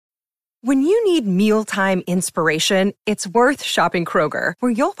When you need mealtime inspiration, it's worth shopping Kroger,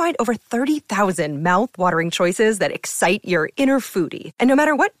 where you'll find over 30,000 mouth-watering choices that excite your inner foodie. And no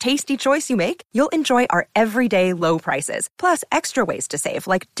matter what tasty choice you make, you'll enjoy our everyday low prices, plus extra ways to save,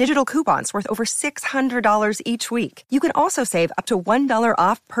 like digital coupons worth over $600 each week. You can also save up to $1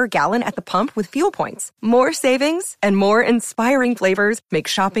 off per gallon at the pump with fuel points. More savings and more inspiring flavors make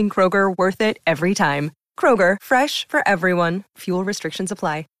shopping Kroger worth it every time. Kroger, fresh for everyone. Fuel restrictions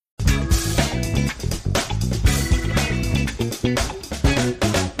apply.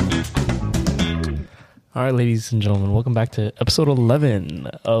 All right, ladies and gentlemen, welcome back to episode 11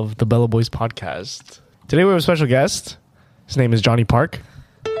 of the Bella Boys podcast. Today we have a special guest. His name is Johnny Park.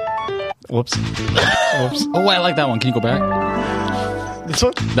 Whoops. Whoops. Oh, I like that one. Can you go back? This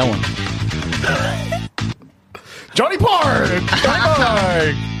one? That one. Johnny Park! Johnny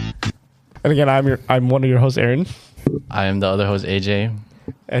Park! And again, I'm one of your hosts, Aaron. I am the other host, AJ.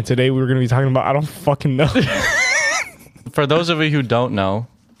 And today we're going to be talking about, I don't fucking know. For those of you who don't know,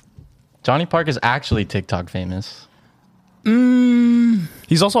 Johnny Park is actually TikTok famous.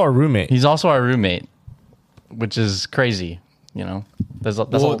 He's also our roommate. He's also our roommate, which is crazy. You know,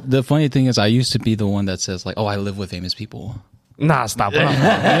 the funny thing is, I used to be the one that says like, "Oh, I live with famous people." Nah, stop.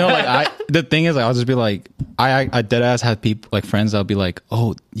 The thing is, like, I'll just be like, I dead ass had people like friends that'll be like,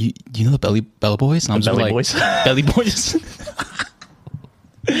 "Oh, you know the Bella Boys?" And I'm just Belly like, Boys? Belly Boys.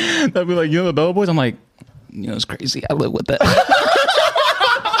 They'll be like, "You know the Bella Boys?" I'm like, you know, it's crazy. I live with that.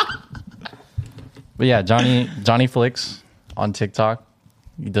 But yeah, Johnny Flicks on TikTok.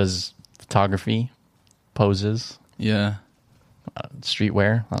 He does photography, poses, Yeah.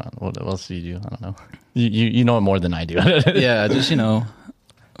 streetwear. I don't know. What else do you do? I don't know. You know it more than I do. Yeah, just, you know,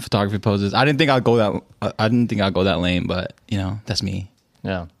 photography poses. I didn't think I'd go that lame, but you know, that's me.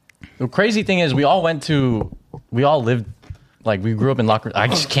 Yeah. The crazy thing is, we all lived, like, we grew up in Locker. I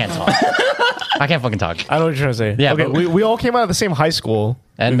just can't talk. I can't fucking talk. I know what you're trying to say. Yeah, okay, but we all came out of the same high school.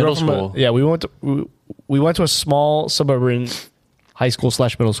 And middle school. We went to a small suburban high school /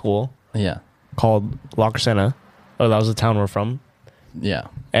 middle school Yeah. called La Crescenta. Oh, that was the town we're from. Yeah.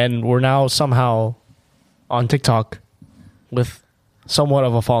 And we're now somehow on TikTok with somewhat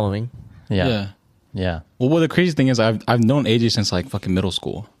of a following. Yeah. Yeah. Well, the crazy thing is, I've known AJ since like fucking middle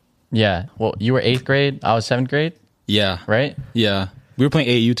school. Yeah. Well, you were 8th grade. I was 7th grade. Yeah. Right? Yeah. We were playing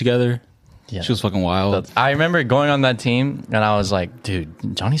AAU together. Yeah. She was fucking wild. I remember going on that team and I was like,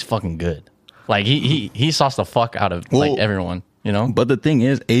 dude, Johnny's fucking good. Like he sauced the fuck out of like everyone, you know? But the thing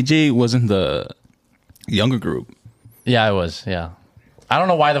is, AJ wasn't the younger group. Yeah, I was. Yeah. I don't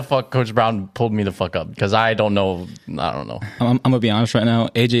know why the fuck Coach Brown pulled me the fuck up, because I don't know. I'm gonna be honest right now. All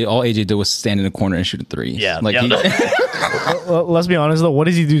AJ did was stand in the corner and shoot a three. Yeah. Like Well, let's be honest though. What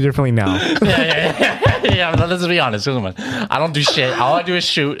does he do differently now? Yeah, let's be honest. I don't do shit. All I do is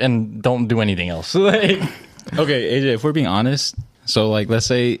shoot and don't do anything else. Okay, AJ, if we're being honest, so like let's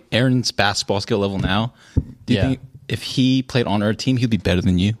say Aaron's basketball skill level now, do you think if he played on our team, he'd be better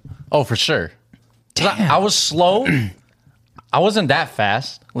than you? Oh, for sure. I was slow. I wasn't that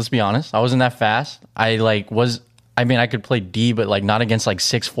fast. Let's be honest. I wasn't that fast. I could play D, but like not against like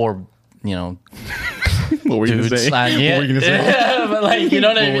 6'4", you know. What were you dudes. gonna say? Yeah. What were you gonna say? Yeah, but like, you know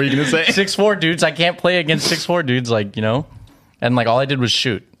what I mean? What were you gonna say? 6'4" dudes. I can't play against 6'4" dudes, like, you know. And like all I did was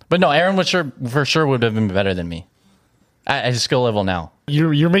shoot. But no, Aaron was for sure would have been better than me at his skill level now.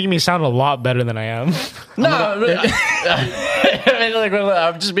 You're making me sound a lot better than I am. No, I mean, like,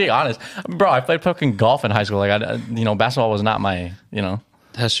 I'm just being honest, bro. I played fucking golf in high school. Like, basketball was not my, you know.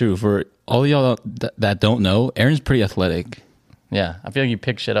 That's true. For all y'all that don't know, Aaron's pretty athletic. Yeah, I feel like you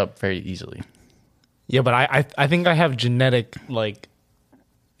pick shit up very easily. Yeah, but I think I have genetic like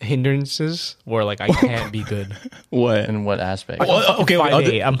hindrances where like I can't be good. What? In what aspect? Okay,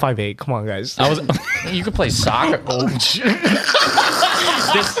 5'8". I'm 5'8". Come on, guys. You could play soccer. Oh,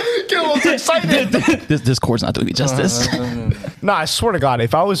 Get a little excited. This court's not doing me justice. No, I swear to God,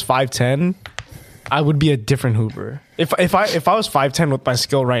 if I was 5'10", I would be a different hooper. If I was 5'10" with my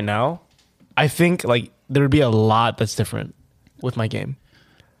skill right now, I think like there would be a lot that's different with my game.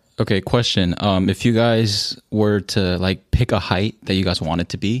 Okay, question. If you guys were to like pick a height that you guys wanted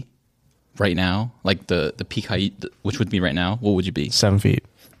to be right now, like the peak height, which would be right now, what would you be? 7 feet.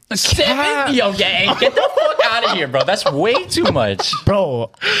 7? Yo, gang, get the fuck out of here, bro. That's way too much.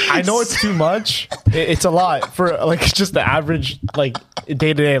 Bro, I know it's too much. It's a lot for like just the average like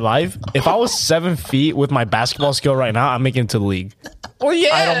day-to-day life. If I was 7 feet with my basketball skill right now, I'm making it to the league. Well,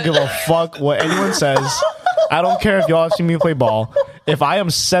 yeah. I don't give a fuck what anyone says. I don't care if y'all have seen me play ball. If I am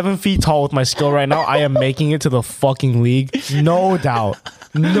 7 feet tall with my skill right now, I am making it to the fucking league. No doubt.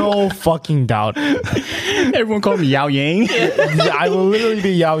 No fucking doubt. Everyone called me Yao Yang. I will literally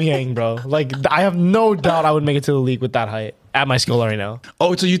be Yao Yang, bro. Like, I have no doubt I would make it to the league with that height at my skill right now.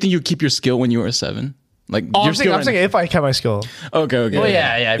 Oh, so you think you keep your skill when you were 7? Like, Oh, your I'm skill saying if I kept my skill. Okay. Well,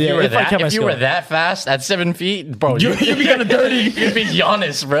 yeah. If Yeah, you were if I kept my if you were skill. that fast at 7 feet, bro, you'd be kind of dirty. You'd be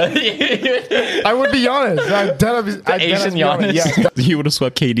Giannis, bro. I would be honest. I'd Asian be honest. Giannis. Yeah. You would have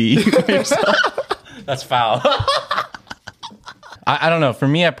swept KD. That's foul. I don't know. For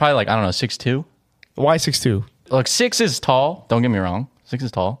me, I probably like, I don't know, 6'2". Why 6'2"? Look, 6 is tall. Don't get me wrong. 6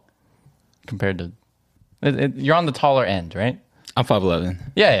 is tall compared to. You're on the taller end, right? I'm 5'11".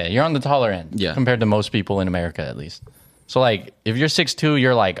 Yeah, you're on the taller end. Yeah. Compared to most people in America, at least. So, like, if you're 6'2",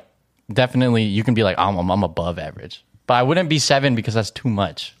 you're like, definitely, you can be like, I'm above average. But I wouldn't be 7 because that's too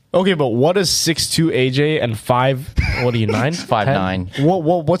much. Okay, but what is 6'2" AJ and 5? What are you, 9?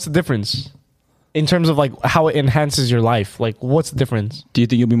 5'9". What's the difference in terms of like how it enhances your life? Like, what's the difference? Do you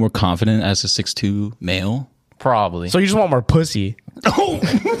think you'll be more confident as a 6'2" male? Probably. So you just want more pussy?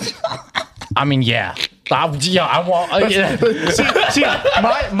 I mean, yeah. I want. See,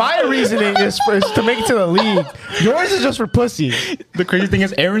 my reasoning is to make it to the league. Yours is just for pussy. The crazy thing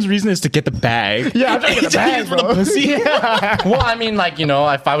is, Aaron's reason is to get the bag. Yeah, I'm trying to get the bag, bro. Pussy. Well, I mean, like, you know,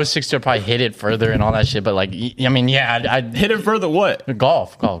 if I was 6'2", I'd probably hit it further and all that shit. But like, I mean, yeah, I'd Hit it further. What?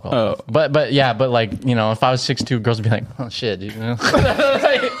 golf. Oh. But like, you know, if I was 6'2", girls would be like, oh shit, dude. You know?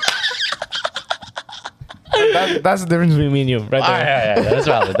 That's the difference between me and you, right there. Yeah, that's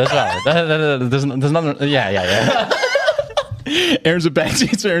valid. There's nothing. Yeah. Aaron's a bag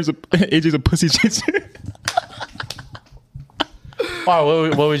chaser. AJ's a pussy chaser. Wow,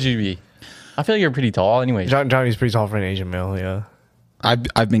 what would you be? I feel like you're pretty tall, anyway. Johnny's pretty tall for an Asian male. Yeah,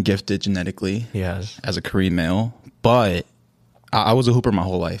 I've been gifted genetically. yes. As a Korean male, but I was a hooper my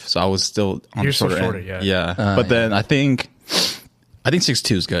whole life, so I was still on You're the still shorter shorter, end. yeah. But then I think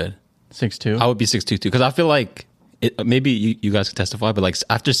 6'2" is good. 6'2". I would be 6'2" too, because I feel like maybe you guys can testify, but like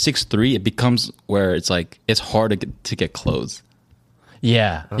after 6'3", it becomes where it's like it's hard to get clothes.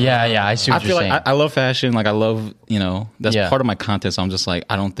 Yeah. I see I what feel you're saying. like I love fashion, like I love that's Yeah. part of my content. So I'm just like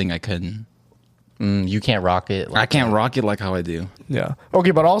I don't think I can. You can't rock it. I can't rock it like how I do. Yeah. Okay,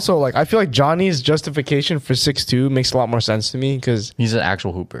 but also like I feel like Johnny's justification for 6'2" makes a lot more sense to me because He's an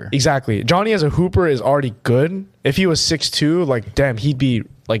actual hooper. exactly Johnny as a hooper is already good. If he was 6'2", like damn, he'd be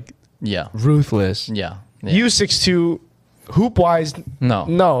like Yeah. ruthless. Yeah. You 6'2", hoop wise,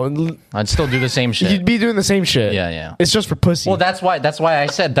 no, I'd still do the same shit. you'd be doing the same shit. Yeah. It's just for pussy. Well, that's why I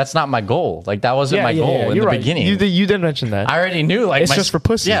said that's not my goal. Like that wasn't my goal in you're the right. beginning. You did mention that. I already knew like It's just for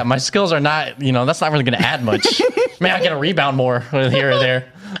pussy. Yeah, my skills are not, that's not really going to add much. Man, I get a rebound more here or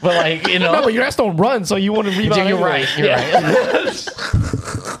there. But like, No, but your ass don't run, so you want to rebound. You're anyway. right. You're right.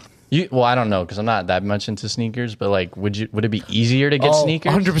 Well, I don't know because I'm not that much into sneakers, but like, would it be easier to get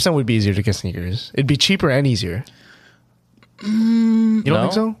sneakers? 100% would be easier to get sneakers. It'd be cheaper and easier. You don't No?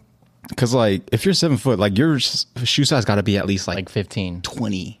 think so? Because like if you're 7 foot, like your shoe size got to be at least like Like 15.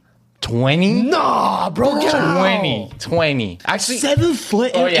 20. 20? Nah, bro. Get out. 20. Actually, 7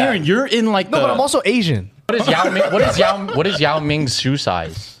 foot. Oh, yeah. Aaron, you're in like No, but I'm also Asian. what is Yao Ming's shoe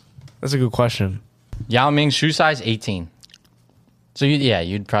size? That's a good question. Yao Ming's shoe size 18. So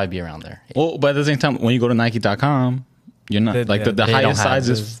you'd probably be around there. Well, but at the same time, when you go to Nike.com, you're not They- like the they don't highest have size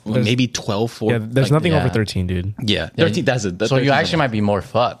it. is There's- maybe 12. Yeah, there's nothing yeah. over 13, dude. Yeah, 13. That's it. So you actually might be more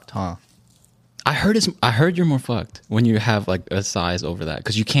fucked, huh? I heard you're more fucked when you have like a size over that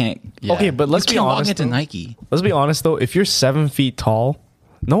because you can't. Yeah. Okay, but let's you be can't log honest. into though. Nike. Let's be honest though. If you're 7 feet tall,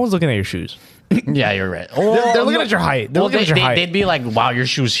 no one's looking at your shoes. Yeah, you're right. They're looking at your height. They're looking at your height. They'd be like, "Wow, your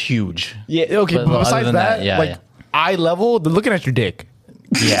shoe's huge." Yeah. Okay. But But other besides than that, that, yeah, like yeah. eye level, they're looking at your dick.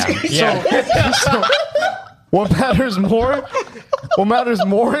 Yeah, yeah. So what matters more? What matters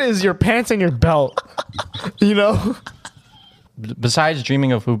more is your pants and your belt. You know. Besides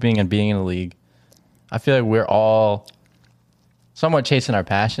dreaming of hooping and being in the league, I feel like we're all somewhat chasing our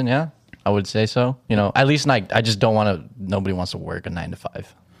passion. Yeah, I would say so. At least like I just don't want to. Nobody wants to work a 9 to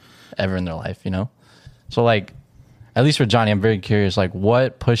 5 ever in their life. So like, at least for Johnny, I'm very curious. Like,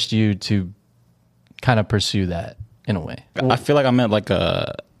 what pushed you to kind of pursue that in a way? I feel like I'm at like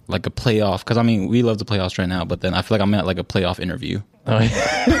a playoff because I mean we love the playoffs right now, but then I feel like I'm at like a playoff interview.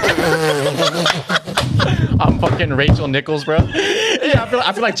 I'm fucking Rachel Nichols, bro. Yeah,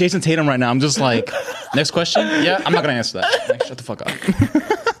 I feel like Jason Tatum right now. I'm just like, next question. Yeah, I'm not gonna answer that. Like, shut the fuck up.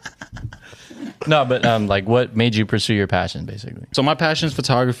 No, but like, what made you pursue your passion, basically? So my passion is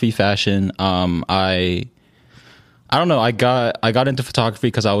photography, fashion. I don't know. I got into photography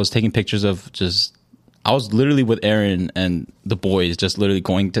because I was taking pictures of I was literally with Aaron and the boys, just literally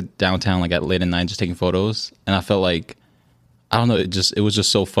going to downtown like at late at night, just taking photos. And I felt like I don't know. It was just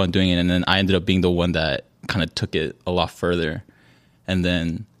so fun doing it, and then I ended up being the one that kind of took it a lot further. And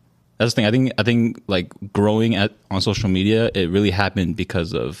then that's the thing. I think like growing on social media, it really happened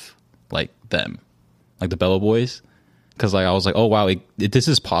because of like them, like the Bello Boys, because like I was like, oh wow, this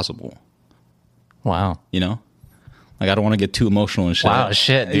is possible. Wow. You know, like I don't want to get too emotional and shit. Wow,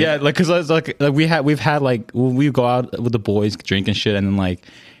 shit, dude. Yeah, like because like we've had like when we go out with the boys, drink and shit, and then like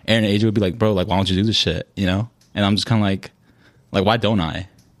Aaron and AJ would be like, bro, like why don't you do this shit? You know, and I'm just kind of like why don't I?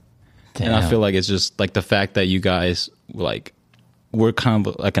 Damn. And I feel like it's just like the fact that you guys like were kind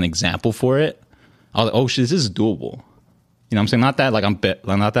of like an example for it. I was like, oh shit, this is doable. You know what I'm saying? Not that like not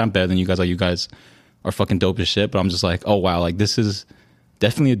that I'm better than you guys. Like you guys are fucking dope as shit. But I'm just like, oh wow, like this is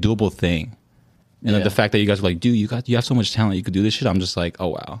definitely a doable thing. And like, the fact that you guys are like, dude, you have so much talent, you could do this shit. I'm just like, oh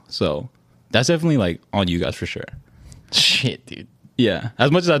wow. So that's definitely like on you guys for sure. Shit, dude. Yeah, as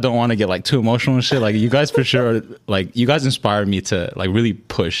much as I don't want to get like too emotional and shit, like you guys for sure, like you guys inspired me to like really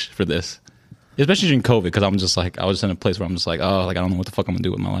push for this, especially during COVID, because I'm just like I was in a place where I'm just like, oh, like I don't know what the fuck I'm gonna do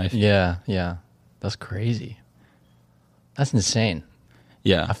with my life. Yeah, that's crazy. That's insane.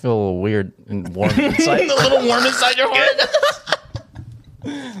 Yeah, I feel a little weird and warm inside. a little warm inside your heart.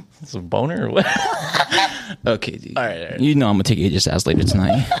 It's a boner or what? Okay, dude. All right. You know I'm gonna take AJ's ass later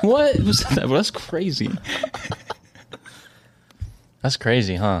tonight. What was that? Well, that's crazy. That's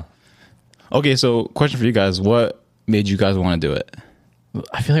crazy, huh? Okay, so question for you guys: what made you guys want to do it?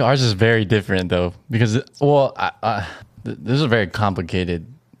 I feel like ours is very different though, because this is very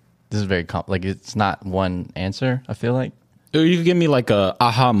complicated. This is very like it's not one answer. I feel like You could give me like a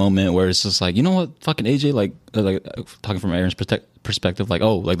aha moment where it's just like, you know what, fucking AJ, like talking from Aaron's perspective, like,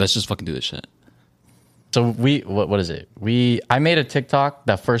 oh, like let's just fucking do this shit. so. What is it? I made a TikTok,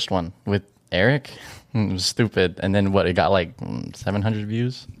 that first one with Eric. It was stupid, and then it got like 700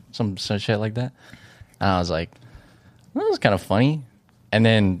 views, some shit like that. And I was like, well, that was kind of funny. And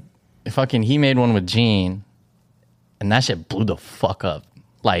then he made one with Gene, and that shit blew the fuck up,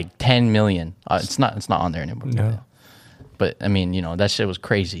 like 10 million. It's not on there anymore. No. But I mean, you know, that shit was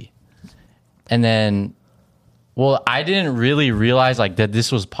crazy. And then, well, I didn't really realize like that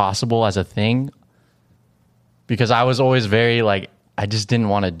this was possible as a thing, because I was always very like, I just didn't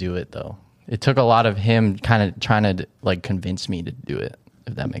want to do it though. It took a lot of him kind of trying to like convince me to do it,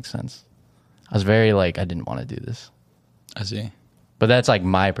 if that makes sense. I was very like, I didn't want to do this. I see. But that's like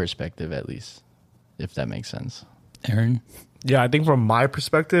my perspective, at least, if that makes sense. Aaron? Yeah, I think from my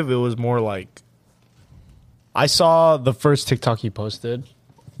perspective, it was more like I saw the first TikTok he posted.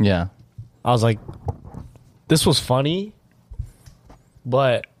 Yeah. I was like, this was funny,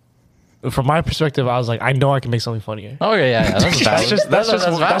 but from my perspective, I was like, I know I can make something funnier. Okay, yeah. That's valid. That's just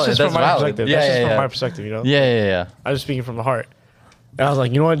valid. from my perspective. Yeah, that's just yeah, from yeah. my perspective, you know? Yeah. I was speaking from the heart. And I was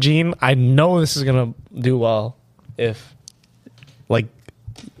like, you know what, Gene? I know this is going to do well if, like,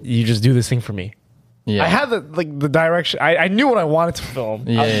 you just do this thing for me. Yeah. I had the direction. I knew what I wanted to film.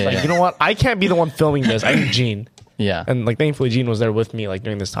 I was like, you know what? I can't be the one filming this. I need Gene. Yeah. And, like, thankfully, Gene was there with me, like,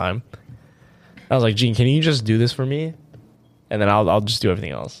 during this time. I was like, Gene, can you just do this for me? And then I'll just do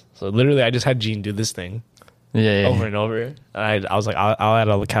everything else. So literally, I just had Gene do this thing over and over. And I was like, I'll add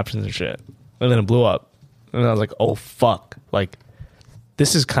all the captions and shit. And then it blew up. And I was like, oh, fuck. Like,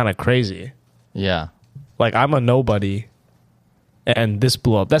 this is kind of crazy. Yeah. Like, I'm a nobody, and this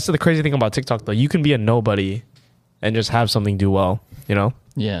blew up. That's the crazy thing about TikTok, though. You can be a nobody and just have something do well, you know?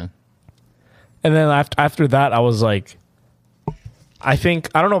 Yeah. And then after that, I was like, I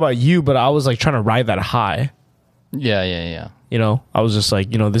don't know about you, but I was like trying to ride that high. Yeah. You know, I was just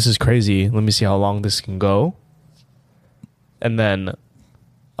like, you know, this is crazy. Let me see how long this can go. And then,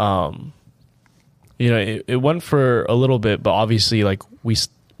 you know, it went for a little bit, but obviously, like, we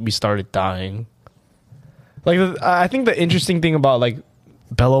started dying. Like, I think the interesting thing about, like,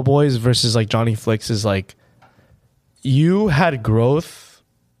 Bello Boys versus, like, Johnny Flicks is, like, you had growth,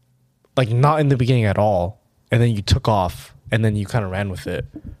 like, not in the beginning at all. And then you took off, and then you kind of ran with it.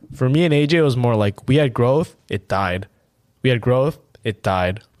 For me and AJ, it was more like, we had growth, it died. We had growth, it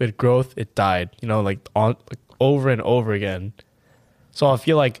died. We had growth, it died. You know, like, over and over again. So I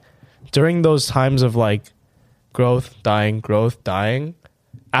feel like during those times of, like, growth, dying,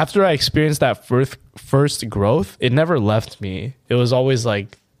 after I experienced that first growth, it never left me. It was always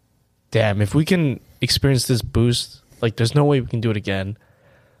like, damn, if we can experience this boost, like, there's no way we can do it again.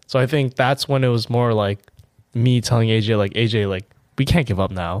 So I think that's when it was more like me telling AJ, like, we can't give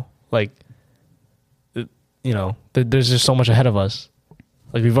up now. Like, you know, there's just so much ahead of us.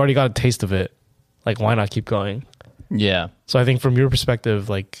 Like, we've already got a taste of it. Like, why not keep going? Yeah. So I think from your perspective,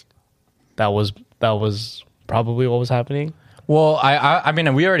 like, that was probably what was happening. Well, I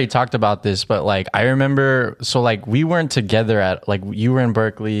mean, we already talked about this, but like I remember, so like we weren't together at like you were in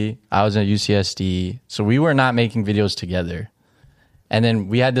Berkeley, I was at UCSD, so we were not making videos together. And then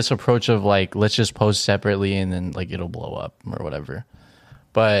we had this approach of like, let's just post separately and then like it'll blow up or whatever.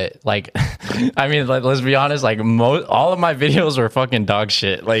 But like, I mean, like, let's be honest, like all of my videos were fucking dog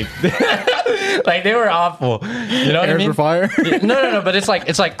shit. Like, like they were awful. You know what I mean? For fire. No. But it's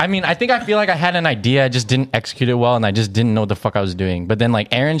like, I mean, I feel like I had an idea. I just didn't execute it well. And I just didn't know what the fuck I was doing. But then like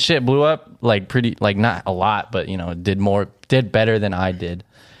Aaron's shit blew up like pretty, like not a lot, but you know, did better than I did.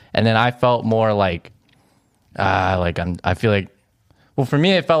 And then I felt more like, I feel like, well, for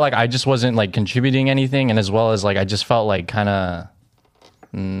me, it felt like I just wasn't like contributing anything. And as well as like, I just felt like kind of,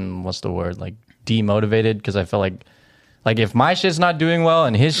 what's the word? Like demotivated, because I felt like if my shit's not doing well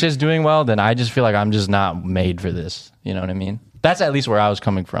and his shit's doing well, then I just feel like I'm just not made for this. You know what I mean? That's at least where I was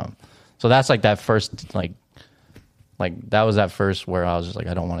coming from. So that's like that first, like that was that first where I was just like,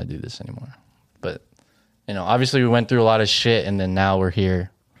 I don't want to do this anymore. But, you know, obviously we went through a lot of shit and then now we're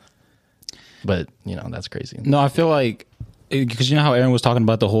here. But, you know, that's crazy. No, I feel like, because you know how Aaron was talking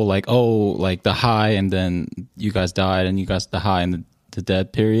about the whole like, oh, like the high and then you guys died and you guys the high and the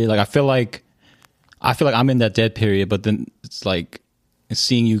dead period. Like I feel like I'm in that dead period, but then it's like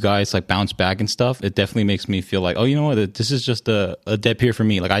seeing you guys like bounce back and stuff, it definitely makes me feel like, oh, you know what, this is just a dead period for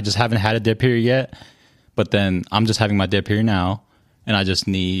me. Like I just haven't had a dead period yet, but then I'm just having my dead period now and I just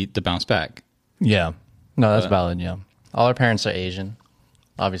need to bounce back. Yeah. No, that's valid. Yeah. All our parents are Asian,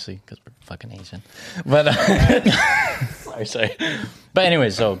 obviously, because we're fucking Asian. But sorry. But anyway,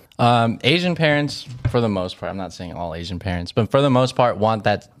 so Asian parents, for the most part, I'm not saying all Asian parents, but for the most part, want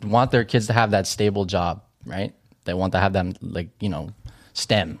their kids to have that stable job, right? They want to have them like, you know,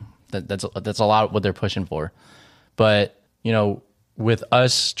 STEM. That's a lot what they're pushing for. But you know, with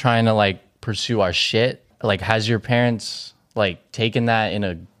us trying to like pursue our shit, like has your parents like taken that in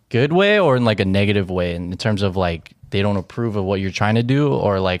a good way or in like a negative way in terms of like they don't approve of what you're trying to do,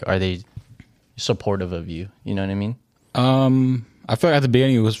 or like are they supportive of you? You know what I mean? I feel like at the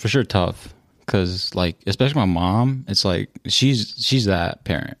beginning it was for sure tough because like especially my mom, it's like she's that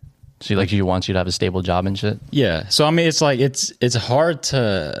parent. She wants you to have a stable job and shit. Yeah. So I mean, it's like it's hard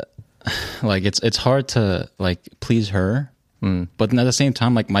to like it's hard to like please her, but then at the same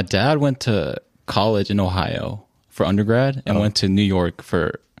time, like my dad went to college in Ohio for undergrad and went to New York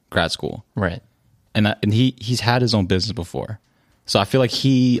for grad school. Right. And he's had his own business before, so I feel like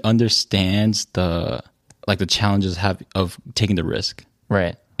he understands the challenges of taking the risk.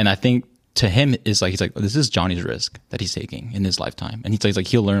 Right. And I think to him is like he's like, this is Johnny's risk that he's taking in his lifetime, and he's like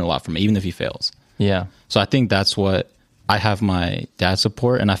he'll learn a lot from it even if he fails. Yeah. So I think that's what I have my dad's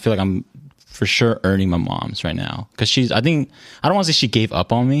support, and I feel like I'm for sure earning my mom's right now because I don't want to say she gave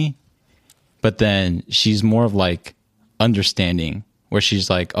up on me, but then she's more of like understanding where she's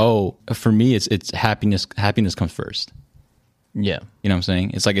like, oh, for me it's happiness comes first. Yeah. You know what I'm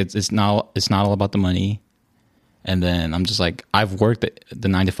saying? It's like it's not all about the money. And then I'm just like, I've worked the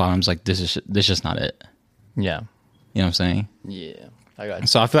 9 to 5. I'm just like, this is just not it. Yeah. You know what I'm saying? Yeah. I got you.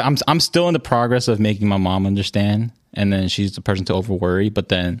 So I feel like I'm still in the progress of making my mom understand, and then she's the person to over worry. But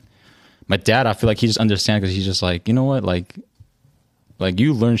then my dad, I feel like he just understands because he's just like, you know what, like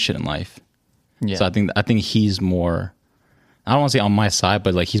you learn shit in life. Yeah. So I think he's more, I don't want to say on my side,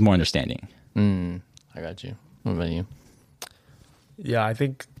 but like he's more understanding. I got you. What about you? Yeah, I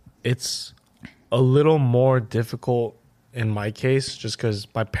think it's a little more difficult in my case just because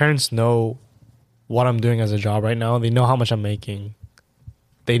my parents know what I'm doing as a job right now. They know how much I'm making.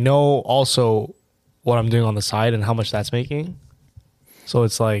 They know also what I'm doing on the side and how much that's making. So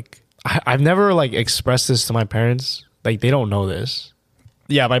it's like, I've never like expressed this to my parents. Like they don't know this.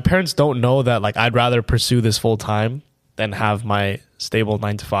 Yeah, my parents don't know that like I'd rather pursue this full time than have my stable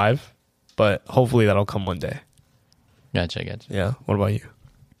 9 to 5. But hopefully that'll come one day. Gotcha. Yeah. What about you?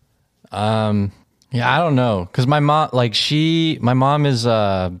 Yeah, I don't know, cause my mom is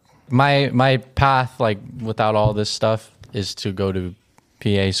my path like without all this stuff is to go to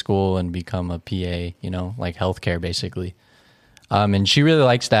PA school and become a PA, you know, like healthcare basically. And she really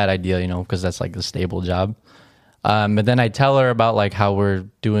likes that idea, you know, because that's like the stable job. But then I tell her about like how we're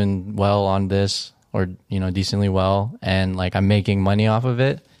doing well on this, or you know, decently well, and like I'm making money off of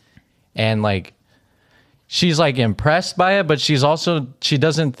it, and like she's like impressed by it, but she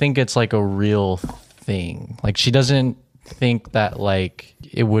doesn't think it's like a real thing. Like she doesn't think that like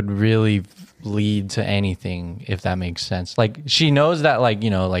it would really lead to anything, if that makes sense. Like she knows that like, you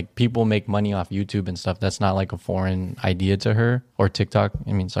know, like people make money off YouTube and stuff. That's not like a foreign idea to her, or TikTok.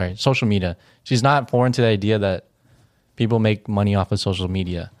 Social media. She's not foreign to the idea that people make money off of social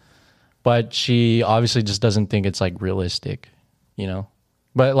media, but she obviously just doesn't think it's like realistic. you know.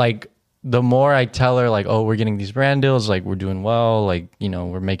 But like the more I tell her like, oh, we're getting these brand deals, like we're doing well, like, you know,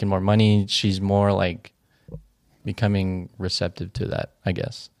 we're making more money, she's more like becoming receptive to that, I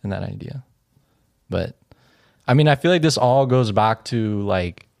guess, and that idea. But I mean, I feel like this all goes back to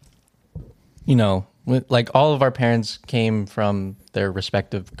like, you know, like all of our parents came from their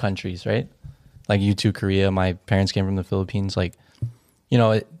respective countries, right? Like you two, Korea, my parents came from the Philippines. Like, you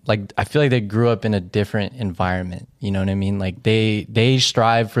know, like I feel like they grew up in a different environment. You know what I mean? Like they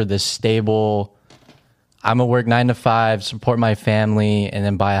strive for this stable, I'm gonna work 9 to 5, support my family, and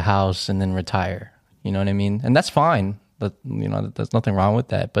then buy a house and then retire. You know what I mean? And that's fine. But you know, there's nothing wrong with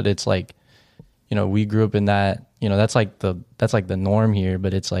that. But it's like, you know, we grew up in that. You know, that's like the norm here.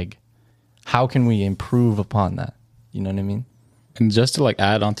 But it's like, how can we improve upon that? You know what I mean? And just to like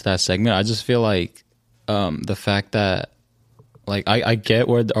add on to that segment, I just feel like the fact that like I get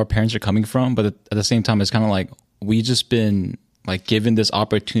where our parents are coming from, but at the same time, it's kind of like we just been like given this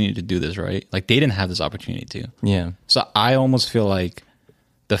opportunity to do this, right? Like they didn't have this opportunity to. Yeah. So I almost feel like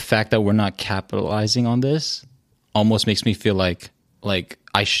the fact that we're not capitalizing on this almost makes me feel like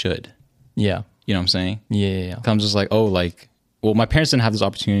I should. Yeah. You know what I'm saying? Yeah. I'm just like, oh, like, well, my parents didn't have this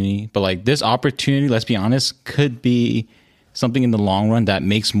opportunity, but like this opportunity, let's be honest, could be something in the long run that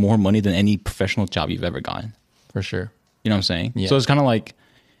makes more money than any professional job you've ever gotten. For sure. You know what I'm saying? Yeah. So it's kind of like,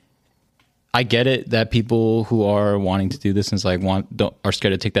 I get it that people who are wanting to do this and like are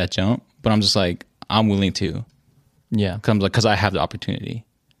scared to take that jump, but I'm just like, I'm willing to. Yeah. Because I have the opportunity.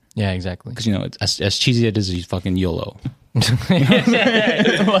 Yeah, exactly. Because, you know, as cheesy as it is, you fucking YOLO.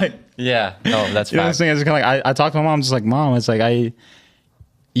 Like, yeah. No, that's You know what I'm fact. saying? It's kind of like, I talk to my mom, I'm just like, Mom, it's like,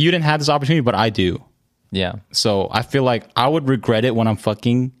 you didn't have this opportunity, but I do. Yeah. So I feel like I would regret it when I'm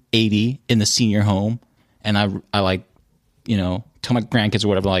fucking 80 in the senior home and I like, you know, tell my grandkids or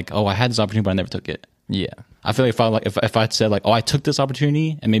whatever, like, oh, I had this opportunity, but I never took it. Yeah. I feel like if I said like, oh, I took this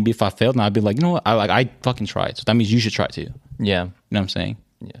opportunity and maybe if I failed, and I'd be like, you know what, I fucking tried. So that means you should try too. Yeah. You know what I'm saying?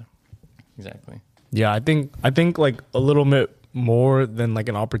 Yeah. Exactly. Yeah, I think like a little bit more than like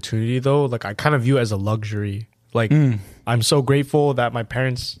an opportunity though. Like I kind of view it as a luxury. Like I'm so grateful that my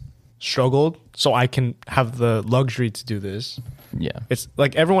parents struggled so I can have the luxury to do this. Yeah. It's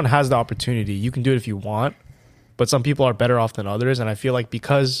like everyone has the opportunity. You can do it if you want, but some people are better off than others. And I feel like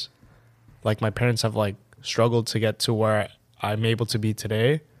because like my parents have like struggled to get to where I'm able to be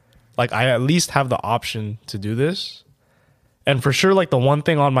today, like I at least have the option to do this. And for sure, like the one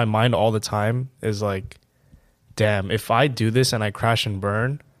thing on my mind all the time is like, damn, if I do this and I crash and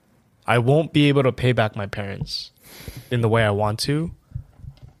burn, I won't be able to pay back my parents in the way I want to.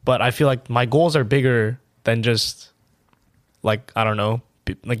 But I feel like my goals are bigger than just like, I don't know,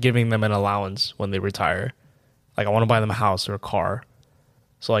 like giving them an allowance when they retire. Like I want to buy them a house or a car.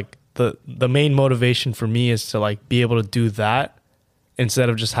 So like the main motivation for me is to like be able to do that instead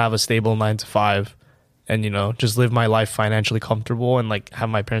of just have a stable 9 to 5 and, you know, just live my life financially comfortable and like have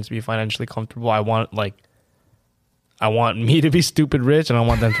my parents be financially comfortable. I want me to be stupid rich and I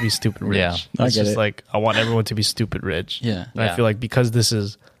want them to be stupid rich. Yeah, I It's get just it. like I want everyone to be stupid rich. Yeah. And I feel like because this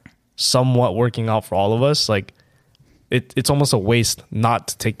is somewhat working out for all of us, like it's almost a waste not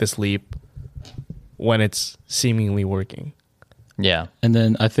to take this leap when it's seemingly working. Yeah. And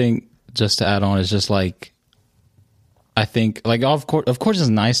then I think just to add on is just like, I think like of course it's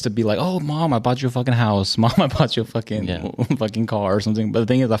nice to be like, oh mom, I bought you a fucking house. Mom, I bought you a fucking car or something. But the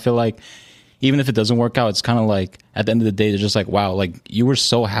thing is, I feel like even if it doesn't work out, it's kind of like at the end of the day, they're just like, wow, like you were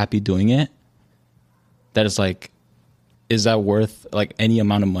so happy doing it that it's like, is that worth like any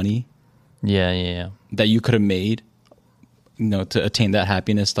amount of money Yeah. that you could have made, you know, to attain that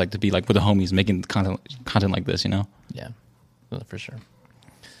happiness, like to be like with the homies making content like this, you know? Yeah. For sure.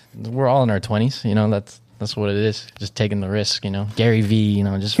 We're all in our 20s, you know, that's what it is. Just taking the risk, you know. Gary V, you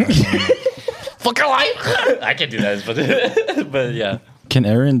know, just fuck your life. I can't do that, but yeah. Can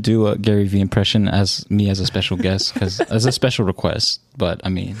Aaron do a Gary Vee impression as me as a special guest? Because as a special request, but I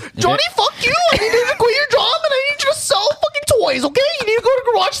mean, Johnny, fuck you! I need you to quit your job and I need you to sell fucking toys, okay? You need to go to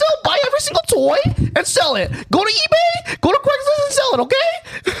garage sale, buy every single toy, and sell it. Go to eBay, go to Craigslist and sell it, okay?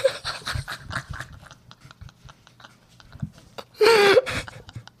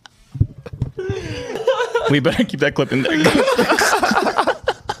 we better keep that clip in there.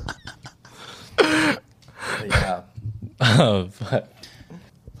 Yeah.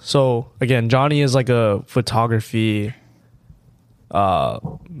 So again, Johnny is like a photography,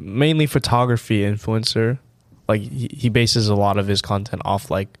 mainly photography influencer. Like he bases a lot of his content off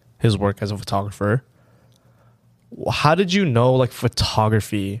like his work as a photographer. How did you know like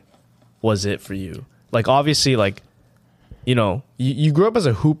photography was it for you? Like obviously like, you know, you grew up as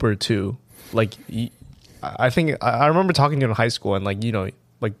a hooper too. Like I think I remember talking to you in high school, and like, you know,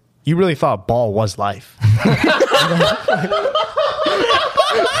 like you really thought ball was life.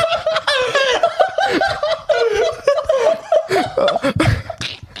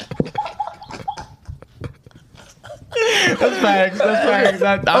 That's facts.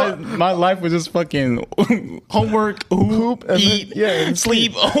 My life was just fucking homework, hoop, eat, and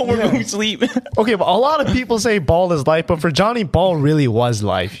sleep, homework, hoop, sleep. Okay, but a lot of people say ball is life, but for Johnny, ball really was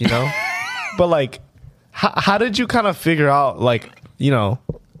life, you know? But like, how did you kind of figure out, like, you know,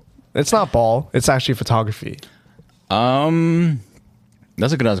 it's not ball, it's actually photography?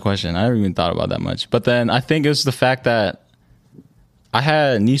 That's a good ass question. I never even thought about that much. But then I think it was the fact that I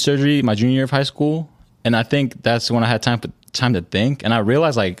had knee surgery my junior year of high school, and I think that's when I had time to think, and I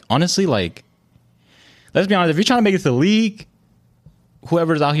realized, like, honestly, like, let's be honest, if you're trying to make it to the league,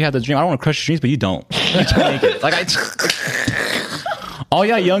 whoever's out here had the dream. I don't want to crush your dreams, but you don't. You're trying to make it. Like, all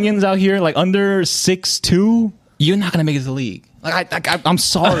y'all youngins out here, like under 6'2", you're not gonna make it to the league. I'm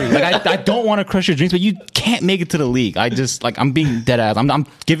sorry. Like, I don't want to crush your dreams, but you can't make it to the league. I just, like, I'm being dead ass. I'm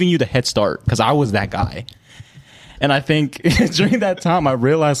giving you the head start because I was that guy. And I think during that time, I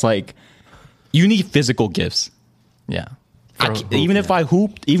realized, like, you need physical gifts. Yeah. Even if I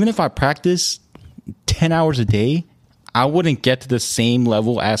hooped, even if I practiced 10 hours a day, I wouldn't get to the same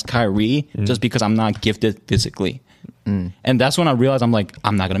level as Kyrie just because I'm not gifted physically. And that's when I realized I'm like,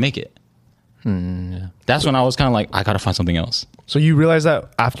 I'm not going to make it. Yeah. That's when I was kind of like, I got to find something else. So you realized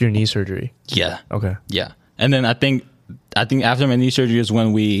that after your knee surgery? Yeah. Okay. Yeah. And then I think after my knee surgery is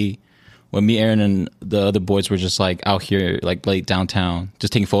when me, Aaron, and the other boys were just like out here, like late downtown,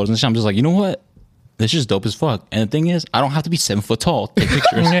 just taking photos and shit. I'm just like, you know what? This is dope as fuck. And the thing is, I don't have to be 7 foot tall to take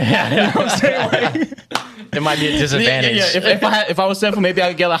pictures. You know what I'm saying? Like, it might be a disadvantage. Yeah. If I was 7 foot, maybe I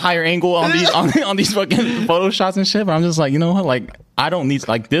could get a higher angle on these on these fucking photo shots and shit. But I'm just like, you know what? Like, I don't need,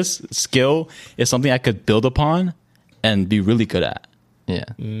 like, this skill is something I could build upon and be really good at. Yeah.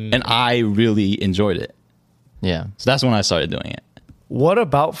 And I really enjoyed it. Yeah. So that's when I started doing it. What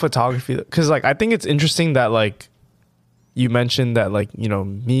about photography? Because, like, I think it's interesting that, like, you mentioned that, like, you know,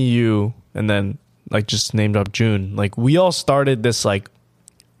 me, you, and then, like, just named up June. Like, we all started this, like,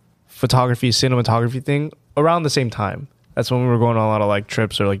 photography, cinematography thing around the same time. That's when we were going on a lot of, like,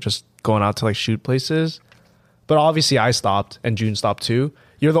 trips or, like, just going out to, like, shoot places. But obviously I stopped and June stopped too.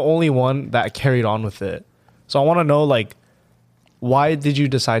 You're the only one that carried on with it. So I want to know, like, why did you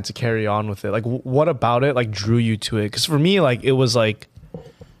decide to carry on with it? Like, what about it, like, drew you to it? Because for me, like, it was like,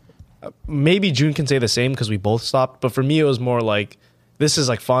 maybe June can say the same because we both stopped. But for me, it was more like, this is,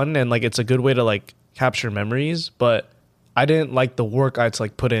 like, fun and, like, it's a good way to, like, capture memories. But I didn't like the work I had to,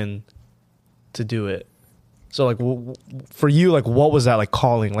 like, put in to do it. So, like, for you, like, what was that, like,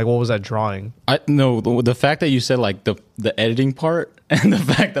 calling? Like, what was that drawing? No, the fact that you said, like, the editing part and the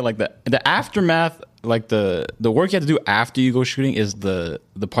fact that, like, the aftermath, like, the work you have to do after you go shooting is the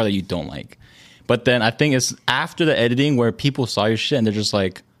part that you don't like. But then I think it's after the editing where people saw your shit and they're just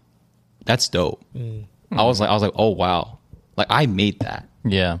like, that's dope. I was like, oh, wow. Like, I made that.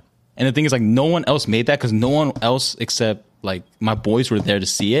 Yeah. And the thing is, like, no one else made that because no one else except, like, my boys were there to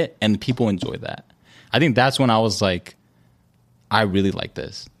see it and people enjoyed that. I think that's when I was like, I really like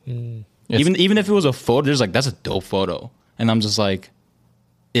this. Even if it was a photo, there's like, that's a dope photo. And I'm just like,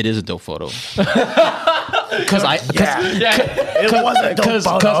 it is a dope photo. Because I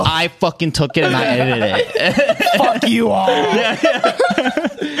fucking took it and I edited it. Fuck you all. And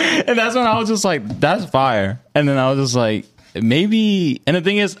that's when I was just like, that's fire. And then I was just like, maybe. And the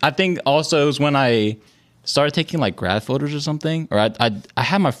thing is, I think also it was when I started taking like grad photos or something, or I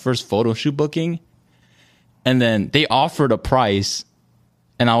had my first photo shoot booking. And then they offered a price,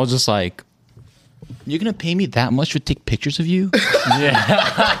 and I was just like, "You're gonna pay me that much to take pictures of you?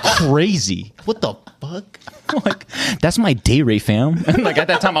 Yeah, crazy! What the fuck? Like, that's my day rate, fam." And like at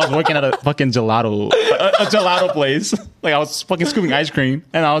that time, I was working at a fucking gelato place. Like I was fucking scooping ice cream,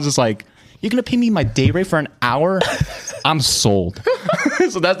 and I was just like, "You're gonna pay me my day rate for an hour? I'm sold."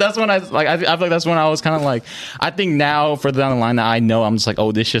 So that's when I feel like that's when I was kind of like, I think now further down the line that I know I'm just like,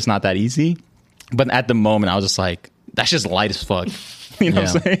 oh, this shit's not that easy. But at the moment, I was just like, that's just light as fuck. You know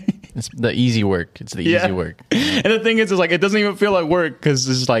what I'm saying? It's the easy work. It's the easy work. And the thing is, like, it doesn't even feel like work because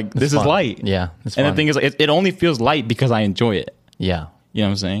it's like, this is light. Yeah. And the thing is, like, it only feels light because I enjoy it. Yeah. You know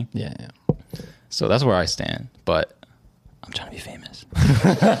what I'm saying? Yeah. So that's where I stand. But I'm trying to be famous.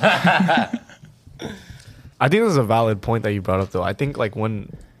 I think this is a valid point that you brought up, though. I think, like, when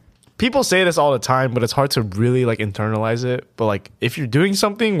people say this all the time, but it's hard to really, like, internalize it. But, like, if you're doing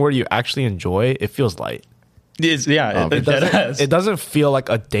something where you actually enjoy, it feels light. It doesn't feel like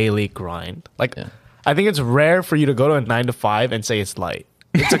a daily grind. Like, I think it's rare for you to go to a 9 to 5 and say it's light.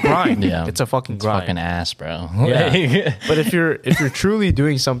 It's a grind. Yeah. It's a fucking grind. Fucking ass, bro. Yeah. But if you're truly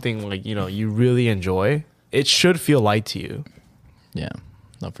doing something like, you know, you really enjoy, it should feel light to you. Yeah.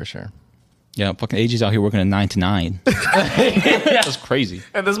 No, for sure. Yeah, fucking AJ's out here working a 9 to 9. That's crazy.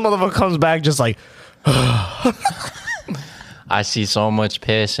 And this motherfucker comes back just like, I see so much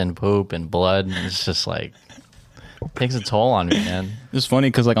piss and poop and blood, and it's just like takes a toll on me, man. It's funny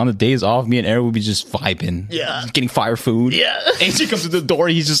because like on the days off, me and Aaron would be just vibing. Yeah. Getting fire food. Yeah. AJ comes to the door,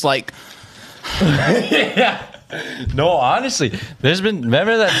 he's just like, No, honestly,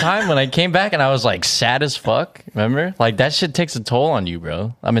 remember that time when I came back and I was like sad as fuck? Remember? Like that shit takes a toll on you,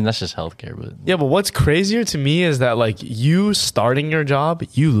 bro. I mean, that's just healthcare, but yeah, but what's crazier to me is that like you starting your job,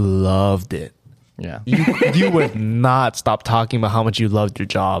 you loved it. yeah. You would not stop talking about how much you loved your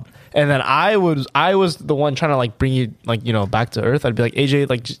job. And then I was the one trying to like bring you like, you know, back to earth. I'd be like, AJ,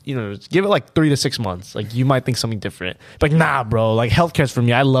 like, just, you know, just give it like 3 to 6 months. Like you might think something different. Like, nah, bro, like healthcare's for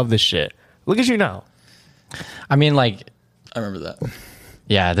me. I love this shit. Look at you now. I mean, like, I remember that.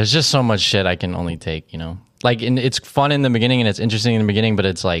 yeah, there's just so much shit I can only take, you know? Like, it's fun in the beginning and it's interesting in the beginning, but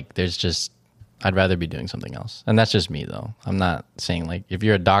it's like, I'd rather be doing something else. And that's just me, though. I'm not saying, like, if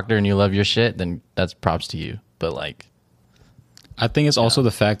you're a doctor and you love your shit, then that's props to you. But, like, I think it's also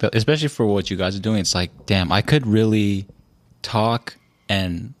the fact that, especially for what you guys are doing, it's like, damn, I could really talk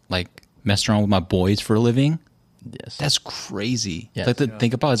and like mess around with my boys for a living. yes. That's crazy. Yes. Like to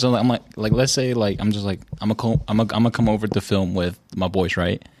think about it. So I'm like, let's say like I'm just like I'm gonna come over to film with my boys,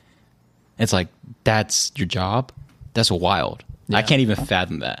 right? It's like that's your job. That's wild. I can't even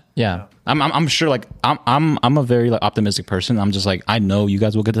fathom that. yeah. I'm sure like I'm a very like optimistic person. I'm just like I know you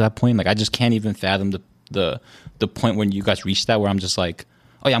guys will get to that point. Like I just can't even fathom the point when you guys reach that where I'm just like,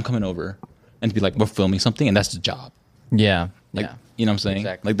 oh yeah, I'm coming over and to be like we're filming something and that's the job. Yeah. Like yeah. you know what I'm saying?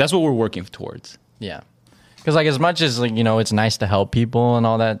 Exactly. Like that's what we're working towards. Yeah. Because, like, as much as, like, you know, it's nice to help people and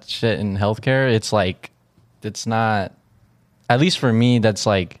all that shit in healthcare, it's like, it's not, at least for me, that's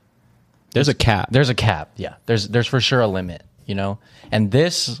like, There's a cap. there's a cap. Yeah. There's for sure a limit, you know? And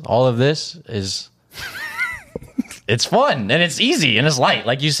all of this is, it's fun and it's easy and it's light.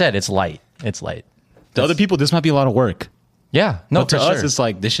 Like you said, it's light. It's light. To other people, this might be a lot of work. Yeah. No, But to for us, sure. it's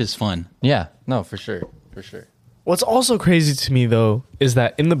like this shit's fun. Yeah. No, for sure. For sure. What's also crazy to me though is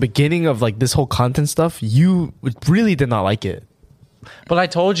that in the beginning of like this whole content stuff, you really did not like it. But I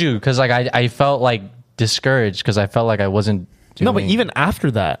told you, because, like, I felt, like, discouraged because I felt like I wasn't doing... No, but even after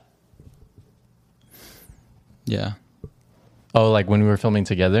that, Yeah. Oh, like when we were filming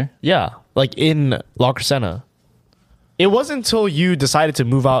together? yeah, like in La Crescenta, it wasn't until you decided to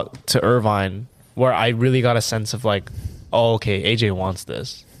move out to Irvine where I really got a sense of like, oh, okay, AJ wants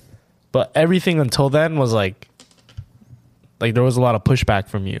this. But everything until then was like there was a lot of pushback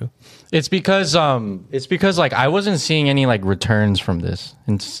from you. It's because like I wasn't seeing any like returns from this.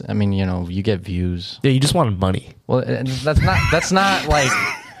 And I mean, you know, you get views. Yeah, you just wanted money. Well, and that's not like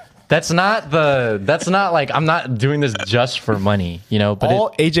I'm not doing this just for money, you know, but All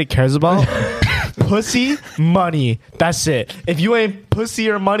AJ cares about, pussy, money. That's it. If you ain't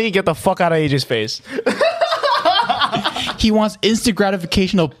pussy or money, get the fuck out of AJ's face. He wants instant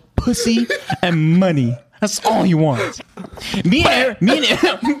gratification of pussy and money. That's all he wants. Me and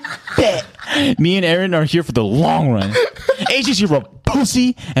Aaron are here for the long run. AJ's here for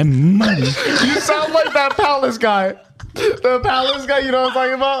pussy and money. You sound like that Palace guy. The Palace guy, you know what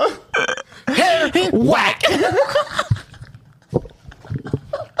I'm talking about? Whack.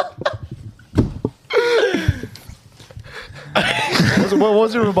 What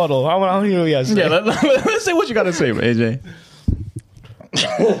was your rebuttal? I want to hear what you guys say. Yeah, let's say what you gotta say, AJ.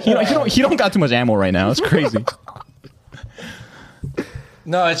 He don't got too much ammo right now. It's crazy.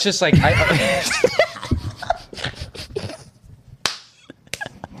 no, it's just like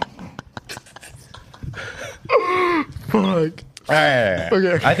Fuck.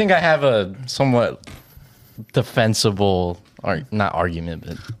 Okay. I think I have a somewhat defensible, or not argument,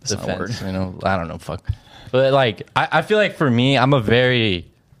 but not a word. defense. You know, I don't know, fuck. But like, I feel like for me, I'm a very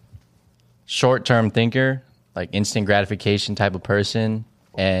short-term thinker, like instant gratification type of person,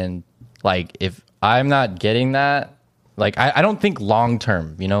 and like if I'm not getting that, like I don't think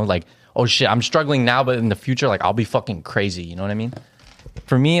long-term. You know, like oh shit, I'm struggling now, but in the future, like I'll be fucking crazy. You know what I mean?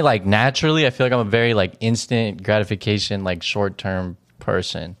 For me, like naturally, I feel like I'm a very like instant gratification, like short-term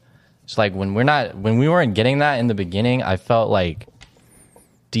person. It's like when we weren't getting that in the beginning, I felt like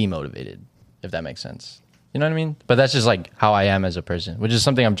demotivated, if that makes sense. You know what I mean? But that's just like how I am as a person, which is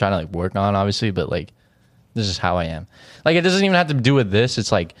something I'm trying to like work on, obviously. But like, this is how I am. Like, it doesn't even have to do with this.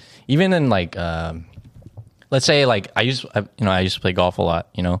 It's like even in like, let's say like I used to play golf a lot,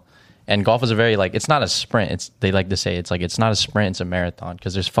 you know, And golf is a very like, it's not a sprint. They like to say it's not a sprint, it's a marathon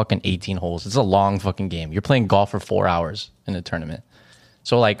because there's fucking 18 holes. It's a long fucking game. You're playing golf for 4 hours in a tournament.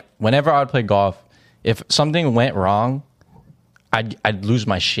 So like whenever I would play golf, if something went wrong, I'd lose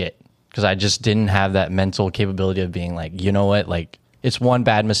my shit because I just didn't have that mental capability of being like, you know what, like it's one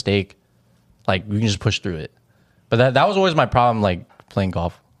bad mistake, like we can just push through it. But that was always my problem, like playing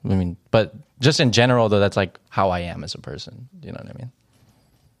golf. I mean, but just in general though, that's like how I am as a person. You know what I mean?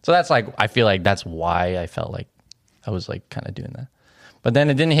 So that's like, I feel like that's why I felt like I was like kind of doing that. But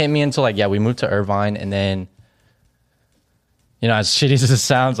then it didn't hit me until like, we moved to Irvine, and then, you know, as shitty as it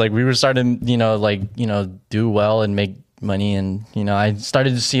sounds, like we were starting, do well and make money. And, I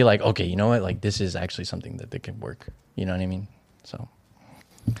started to see like, okay, you know what? Like this is actually something that can work. You know what I mean? So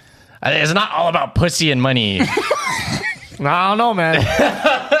it's not all about pussy and money. No, I don't know, man.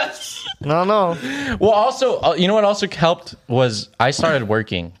 No. Well, also, you know what also helped was I started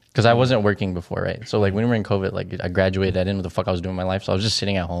working because I wasn't working before, right? So like when we were in COVID, like I graduated, I didn't know what the fuck I was doing in my life, so I was just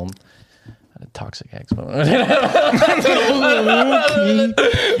sitting at home. Toxic ex. Is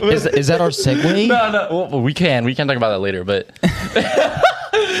that our segue? No. Well, we can talk about that later, but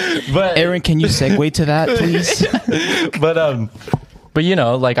Aaron, can you segue to that, please? but you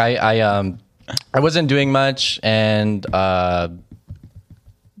know, like I wasn't doing much, and I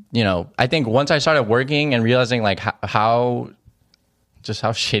think once I started working and realizing like how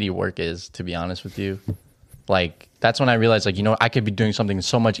shitty work is, to be honest with you, like that's when I realized like, I could be doing something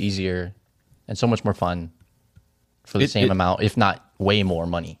so much easier and so much more fun for the same amount, if not way more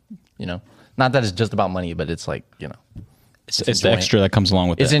money, not that it's just about money, but it's like, it's the extra that comes along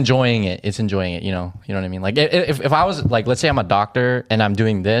with it. It's enjoying it. You know what I mean? Like if I was like, let's say I'm a doctor and I'm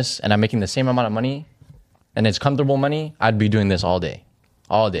doing this and I'm making the same amount of money and it's comfortable money, I'd be doing this all day.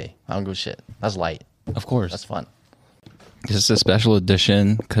 I don't give a shit. That's light. Of course. That's fun. This is a special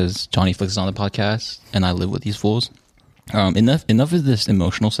edition because Johnny Flicks is on the podcast and I live with these fools. Enough of this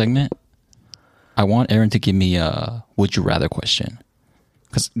emotional segment. I want Aaron to give me a would you rather question.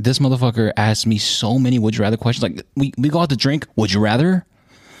 Because this motherfucker asked me so many would you rather questions. Like, we go out to drink, would you rather?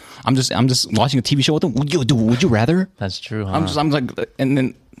 I'm just watching a TV show with him. Would you rather? That's true, huh? I'm like, and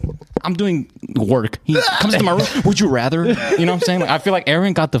then I'm doing work. He comes to my room. Would you rather? You know what I'm saying? Like, I feel like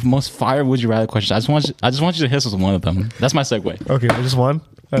Aaron got the most fire would you rather questions. I just want you to hit us with one of them. That's my segue. Okay, just one.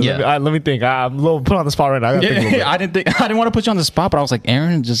 Yeah. Let me think. I'm a little put on the spot right now. I gotta think a little bit. I didn't want to put you on the spot, but I was like,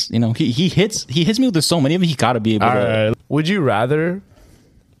 Aaron, just he hits me with so many of it. He got to be able to. Right. Would you rather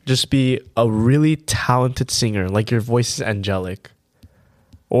just be a really talented singer, like your voice is angelic,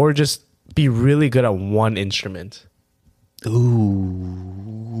 or just be really good at one instrument?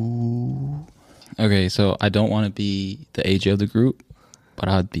 Ooh. Okay, so I don't want to be the AJ of the group, but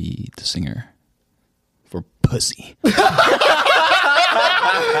I'd be the singer for pussy.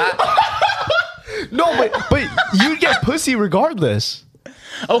 No, but you get pussy regardless.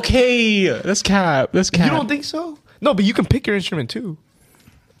 Okay, that's cap. You don't think so? No, but you can pick your instrument too.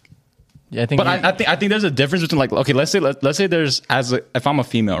 Yeah, I think. But I think there's a difference between like, okay, let's say there's if I'm a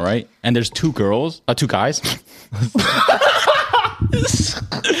female, right, and there's two guys.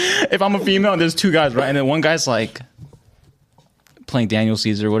 If I'm a female and there's two guys, right, and then one guy's like playing Daniel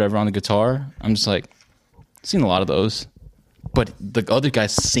Caesar or whatever on the guitar, I'm just like, seen a lot of those. But the other guy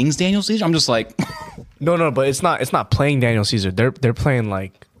sings Daniel Caesar. I'm just like, No, but it's not playing Daniel Caesar. They're playing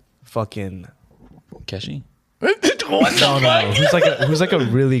like fucking Keshi. no. Who's like a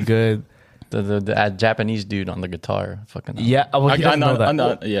really good. The Japanese dude on the guitar, fucking Yeah, well, he doesn't know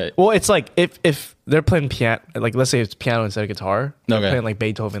that. Yeah. Well, it's like if they're playing piano, like let's say it's piano instead of guitar, they're Okay. playing like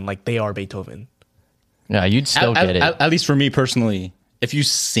Beethoven, like they are Beethoven. Yeah, you'd still get it. At least for me personally, if you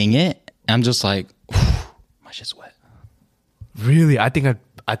sing it, I'm just like, my shit's wet. Really, I think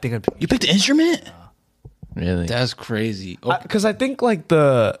I'd You picked the instrument? Really? That's crazy. because I think like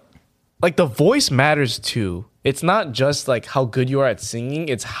the voice matters too. It's not just like how good you are at singing;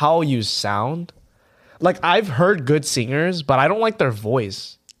 it's how you sound. Like I've heard good singers, but I don't like their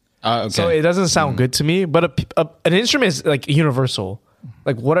voice, Okay. so it doesn't sound good to me. But an instrument is like universal.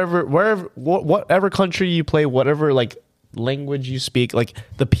 Like whatever country you play, whatever like language you speak, like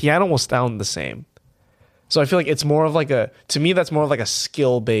the piano will sound the same. So I feel like it's more of like to me that's more of like a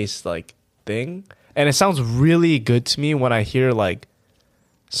skill based like thing, and it sounds really good to me when I hear like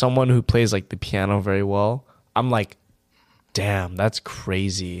someone who plays like the piano very well. I'm like, damn, that's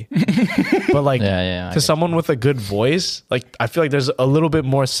crazy. But like Yeah, to someone with a good voice, like I feel like there's a little bit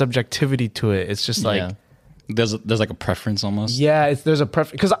more subjectivity to it. It's just like Yeah. There's like a preference almost. there's a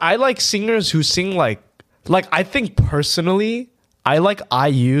preference because I like singers who sing like I think personally I like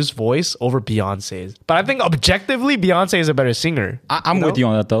IU's voice over Beyonce's. But I think objectively, Beyonce is a better singer. I'm with you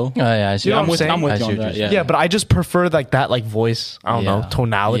on that though. Oh, yeah, I see You know what what I'm saying? I'm with I you see on what that. you're Yeah. Yeah, but I just prefer like that like voice. I don't know, Yeah.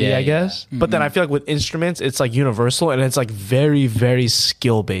 tonality, Yeah, I yeah. guess. But then I feel like with instruments, it's like universal and it's like very, very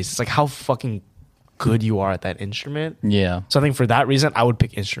skill based. It's like how fucking good you are at that instrument. Yeah. So I think for that reason, I would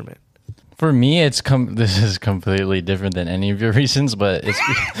pick instrument. For me, this is completely different than any of your reasons, but it's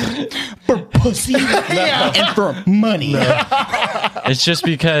For pussy and for money. it's just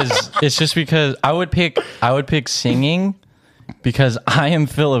because I would pick singing because I am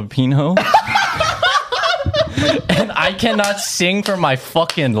Filipino and I cannot sing for my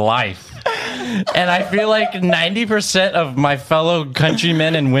fucking life. And I feel like 90% of my fellow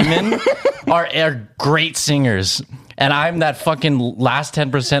countrymen and women are great singers. And I'm that fucking last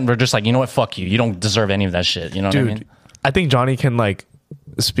 10% we're just like, you know what, fuck you. You don't deserve any of that shit. You know what I Dude, mean? I think Johnny can like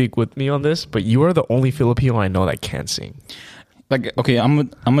speak with me on this, but you are the only Filipino I know that can sing. Like, okay, I'm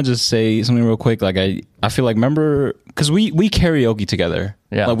gonna just say something real quick. Like, I feel like, remember, because we karaoke together.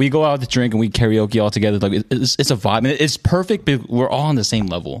 Yeah. Like, we go out to drink and we karaoke all together. Like, it's a vibe. And it's perfect, but we're all on the same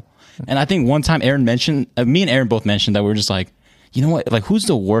level. And I think one time Aaron mentioned, me and Aaron both mentioned that we were just like, you know what? Like, who's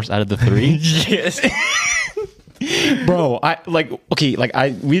the worst out of the three? Yes. Bro,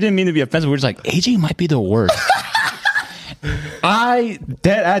 we didn't mean to be offensive. We're just like, AJ might be the worst.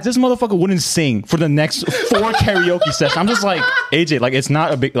 This motherfucker wouldn't sing for the next 4 karaoke sessions. I'm just like, AJ, like, it's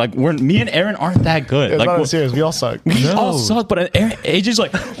not a big, like, me and Aaron aren't that good. It's Like, not serious. We all suck. we all suck, but AJ's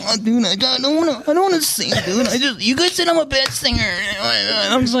like, Oh, dude, I don't want to sing, dude. You guys said I'm a bad singer.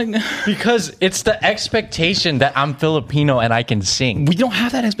 I'm just like, Because it's the expectation that I'm Filipino and I can sing. we don't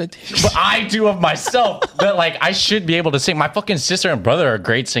have that expectation. But I do of myself. That like I should be able to sing. My fucking sister and brother are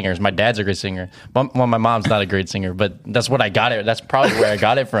great singers. My dad's a great singer. Well, my mom's not a great singer, but that's what I got it. That's probably where I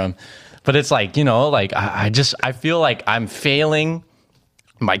got it from. But it's like, you know, like I feel like I'm failing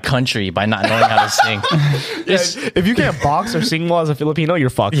my country by not knowing how to sing. If you can't box or sing well as a Filipino, you're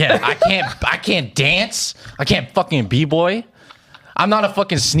fucked. Yeah, I can't dance. I can't fucking b-boy. I'm not a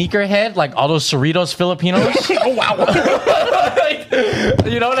fucking sneakerhead like all those Cerritos Filipinos. Oh wow. Like,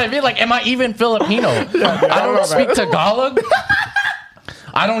 you know what I mean? Like, am I even Filipino? I don't speak Tagalog.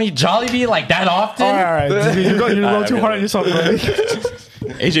 I don't eat Jollibee like that often. All right. You're a little too hard on yourself, buddy.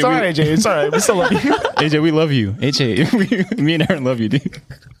 AJ, It's all right, AJ. It's all right. We still love you. AJ, we love you. AJ, me and Aaron love you, dude.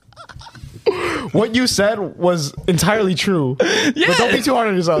 What you said was entirely true. Yeah. But don't be too hard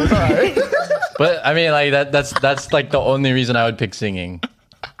on yourself. It's all right. But I mean, like that's like the only reason I would pick singing.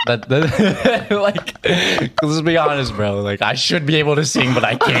 That like, let's be honest, bro. Like, I should be able to sing, but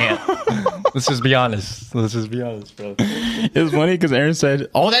I can't. Let's just be honest. Let's just be honest, bro. It was funny because Aaron said,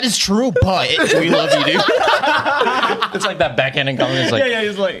 Oh, that is true, but we love you, dude. It's like that backhanded comment. It's like, yeah,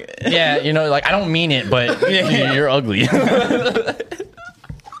 he's like, yeah, you know, like I don't mean it, but you're ugly.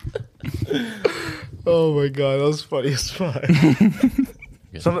 Oh my god, that was funny as fuck.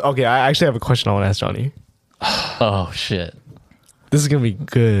 Okay, I actually have a question I want to ask Johnny. Oh shit. This is gonna be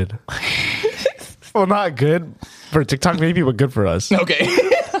good. Well, not good for TikTok maybe, but good for us. okay.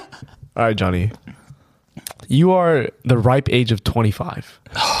 All right, Johnny. You are the ripe age of 25.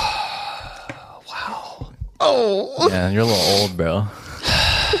 Yeah, you're a little old, bro.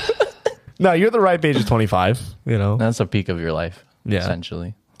 No, you're the ripe age of 25. You know, That's the peak of your life, Yeah.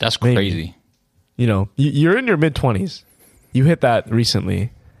 essentially. That's Maybe. crazy. you know, you're in your mid 20s. You hit that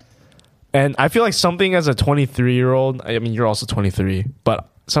recently. And I feel like something as a 23-year-old, I mean, you're also 23, but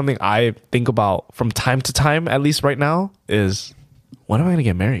something I think about from time to time, at least right now, is when am I going to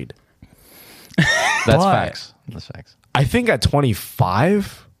get married? That's But- facts. That's facts. I think at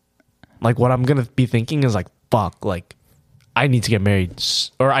 25, like what I'm going to be thinking is like, fuck, like I need to get married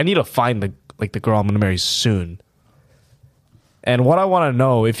or I need to find the girl I'm going to marry soon. And what I want to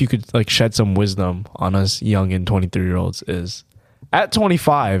know, if you could like shed some wisdom on us young and 23-year-olds, is at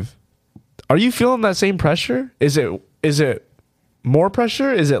 25, are you feeling that same pressure? Is it more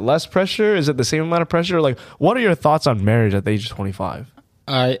pressure? Is it less pressure? Is it the same amount of pressure? Like, what are your thoughts on marriage at the age of 25?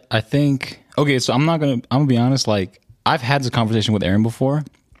 I think, okay, so I'm gonna be honest, like I've had this conversation with Aaron before.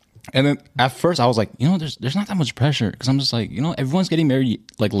 And then at first I was like, you know, there's not that much pressure because I'm just like, you know, everyone's getting married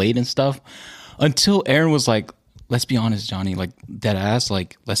like late and stuff. Until Aaron was like, let's be honest, Johnny, like dead ass,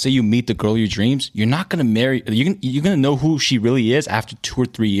 like let's say you meet the girl of your dreams, you're not gonna marry, you're gonna know who she really is after 2 or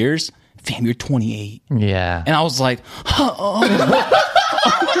 3 years. Fam, you're 28. Yeah. And I was like,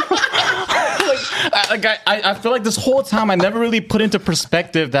 I feel like this whole time I never really put into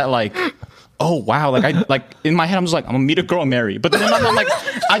perspective that like, oh wow, like in my head I'm just like, I'm gonna meet a girl and marry. But then I'm like,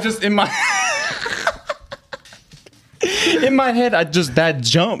 I just in my in my head, I just that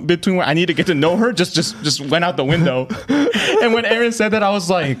jump between where I need to get to know her just went out the window. And when Aaron said that, I was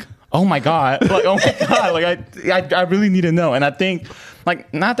like, oh my god, like I really need to know. And I think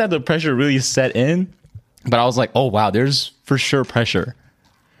like not that the pressure really set in, but I was like, oh wow, there's for sure pressure.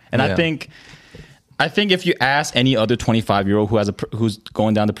 And Yeah. I think if you ask any other 25-year-old who's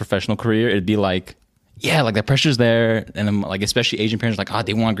going down the professional career, it'd be like, yeah, like the pressure's there, and then, like especially Asian parents, like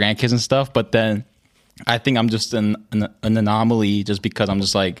they want grandkids and stuff. But then I think I'm just an anomaly, just because I'm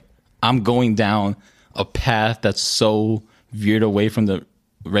just like I'm going down a path that's so veered away from the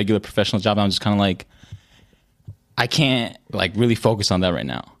regular professional job. I'm just kind of like I can't like really focus on that right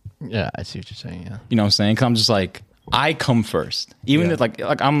now. Yeah, I see what you're saying. Yeah. You know what I'm saying? Because I'm just like, I come first. Even if like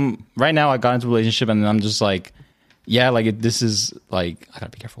I'm right now, I got into a relationship and I'm just like, yeah, like this is like, I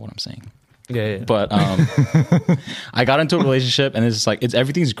gotta be careful what I'm saying. Yeah. But I got into a relationship and it's like,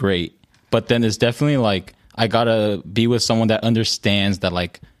 everything's great. But then it's definitely like, I gotta be with someone that understands that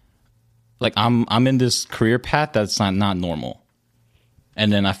like I'm in this career path that's not normal.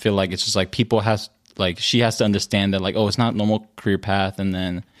 And then I feel like it's just like she has to understand that like, oh, it's not normal career path. And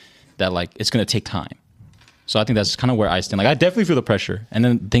then that like, it's going to take time. So I think that's kind of where I stand. Like I definitely feel the pressure. And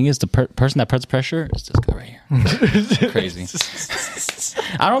then the thing is the person that puts pressure is this guy right here. It's crazy.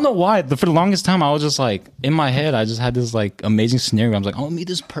 I don't know why. For the longest time, I was just like, in my head, I just had this like amazing scenario. I was like, I want to meet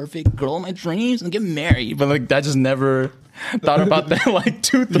this perfect girl in my dreams and get married. But like, I just never thought about that like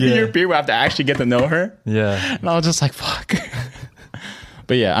 2-3 year period where I have to actually get to know her. Yeah. And I was just like, fuck.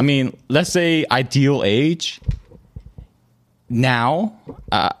 But yeah, I mean, let's say ideal age. Now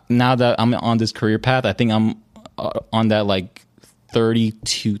that I'm on this career path, I think I'm on that like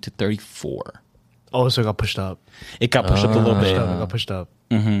 32 to 34. Oh, so it got pushed up. It got pushed up a little bit. It got pushed up.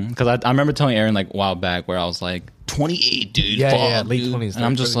 Because I remember telling Aaron like a while back where I was like 28, dude. Yeah, fuck, yeah, late dude. 20s, And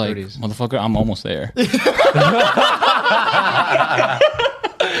I'm just like, 30s. motherfucker, I'm almost there.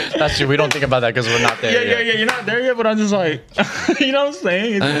 That's true. We don't think about that because we're not there. yet. You're not there yet, but I'm just like, you know what I'm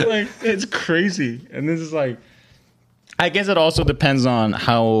saying? It's just like, it's crazy. And this is like, I guess it also depends on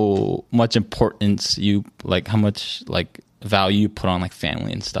how much importance how much like value you put on like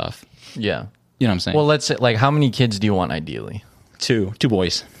family and stuff. Yeah. You know what I'm saying? Well, let's say, like, how many kids do you want ideally? two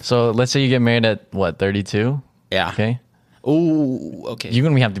boys. So let's say you get married at what, 32? Yeah. Okay. Ooh, okay. You're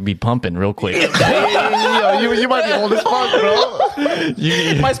gonna have to be pumping real quick. You might be old as fuck,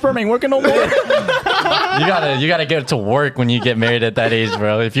 bro. My sperm ain't working no more. You gotta get to work when you get married at that age,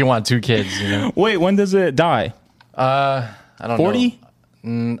 bro. If you want 2 kids, you know. Wait, when does it die? I don't 40?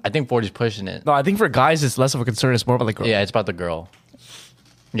 know. I think 40's pushing it. No, I think for guys, it's less of a concern. It's more about like, Yeah, it's about the girl.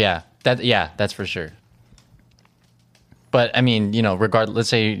 That's for sure. But I mean, you know, regardless, let's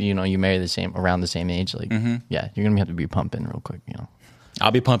say you marry around the same age, like, yeah, you're gonna have to be pumping real quick, you know.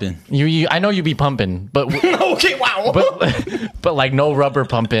 I'll be pumping. I know you be pumping, but Okay, wow. but like no rubber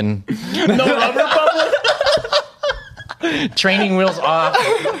pumping, No rubber pumping? training wheels off,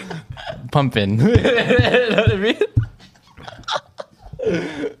 pumping. You know what I mean?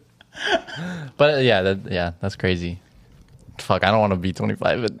 But that's crazy. Fuck, I don't want to be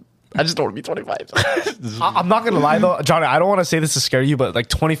 25. I just don't want to be 25. I'm not gonna lie though, Johnny. I don't want to say this to scare you, but like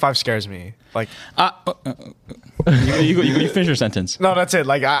 25 scares me. Like, You finish your sentence. no, that's it.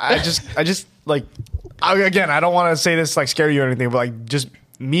 Like, I just like, again, I don't want to say this like scare you or anything, but like just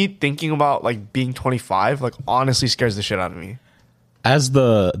me thinking about like being 25, like honestly scares the shit out of me. As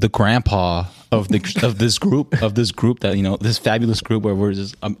the grandpa of this group that this fabulous group where we're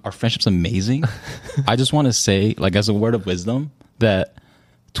just our friendship's amazing. I just want to say, like, as a word of wisdom, that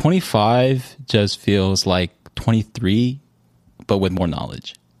 25 just feels like 23, but with more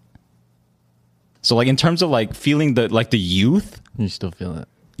knowledge. So like in terms of like feeling the youth, You still feel it?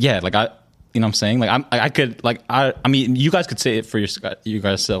 yeah, like you know what I'm saying? Like I could like I mean you guys could say it for you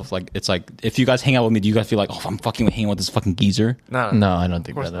guys self. Like it's like if you guys hang out with me, do you guys feel like, oh, I'm fucking hanging with this fucking geezer? No, No, I don't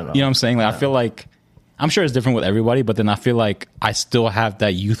think that at all. You know what I'm saying? Like I feel like I'm sure it's different with everybody, but then I feel like I still have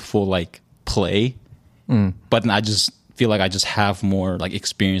that youthful like play. But then I just feel like I just have more like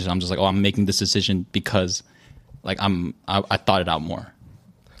experience. And I'm just like, oh, I'm making this decision because like I thought it out more.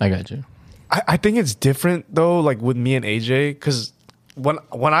 I got you. I think it's different though, like with me and AJ, because when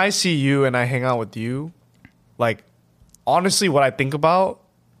I see you and I hang out with you, like honestly, what I think about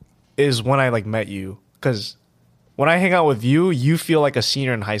is when I like met you, because when I hang out with you, you feel like a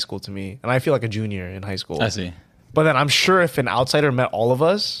senior in high school to me, and I feel like a junior in high school. I see. But then I'm sure if an outsider met all of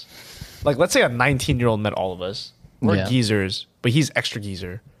us, like let's say a 19-year-old met all of us, we're Yeah. geezers, but he's extra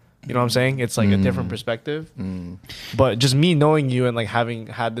geezer. You know what I'm saying? It's like a different perspective. But just me knowing you and like having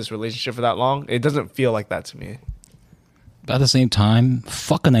had this relationship for that long, it doesn't feel like that to me. But at the same time,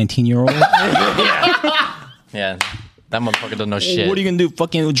 fuck a 19-year-old. Yeah. That motherfucker doesn't know shit. What are you gonna do?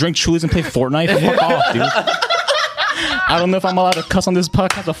 Fucking drink Trulies and play Fortnite? Fuck off, dude. I don't know if I'm allowed to cuss on this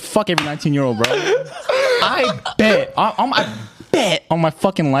podcast, but fuck every 19-year-old, bro. I bet. I bet on my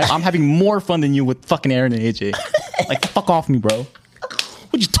fucking life I'm having more fun than you with fucking Aaron and AJ. Like, fuck off me, bro.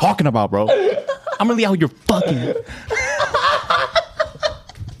 What you talking about, bro? I'm really out here fucking.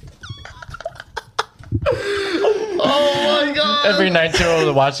 Oh my god. Every 19-year-old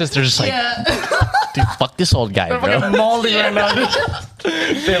that watches this, they're just like, dude, fuck this old guy, bro. Fucking molding right now.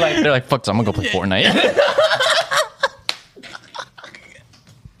 They're like, fuck, so I'm gonna go play Fortnite.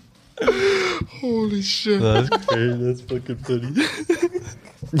 Holy shit. That's crazy. That's fucking funny.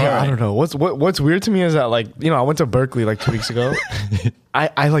 Yeah, I don't know. What's weird to me is that, like, you know, I went to Berkeley like 2 weeks ago.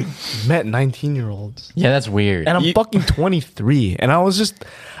 I like met 19-year-olds. Yeah, that's weird. And I'm fucking 23. And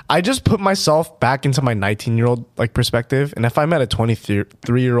I just put myself back into my 19-year-old like perspective. And if I met a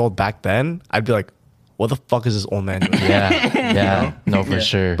 23-year-old back then, I'd be like, what the fuck is this old man doing? Yeah, no, for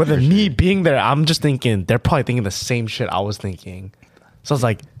sure. But then me being there, I'm just thinking, they're probably thinking the same shit I was thinking. So I was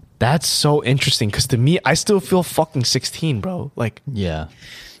like, that's so interesting. Because to me, I still feel fucking 16, bro. Like, Yeah.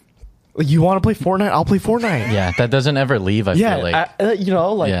 you want to play Fortnite? I'll play Fortnite. Yeah, that doesn't ever leave, I feel like. you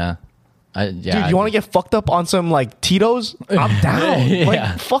know, like, yeah. dude, you want to get fucked up on some like Tito's? I'm down. Yeah.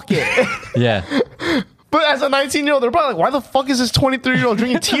 Like, fuck it. Yeah. But as a 19-year-old, they're probably like, why the fuck is this 23-year-old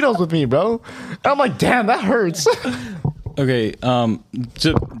drinking Tito's with me, bro? And I'm like, damn, that hurts. Okay,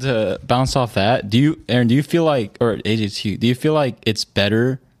 to bounce off that, Aaron, do you feel like, or AJ too, do you feel like it's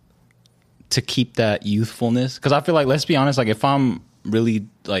better to keep that youthfulness? Because I feel like, let's be honest, like if I'm really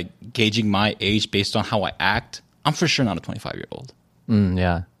like gauging my age based on how I act, I'm for sure not a 25-year-old.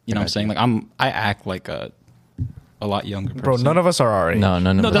 Yeah. You know what I'm saying? Like I act like a lot younger person. Bro, none of us are our age. No.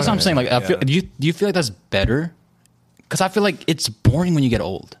 No, that's what I'm saying. Like, I feel, do you feel like that's better? Because I feel like it's boring when you get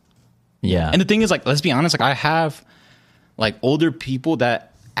old. Yeah. And the thing is, like, let's be honest. Like, I have like older people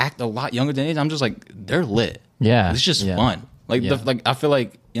that act a lot younger than age. I'm just like, they're lit. Yeah. It's just Yeah. fun. Like, Yeah. like I feel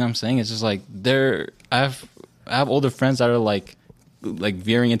like, you know what I'm saying? It's just like I have older friends that are like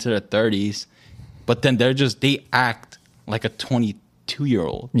veering into their 30s, but then they act like a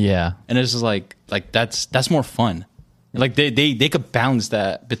 22-year-old. Yeah. And it's just like that's more fun. Like they could balance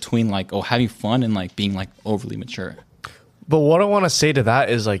that between like having fun and like being like overly mature. But what I want to say to that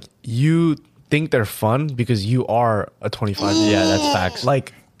is like, you think they're fun because you are a 25. Yeah, that's facts.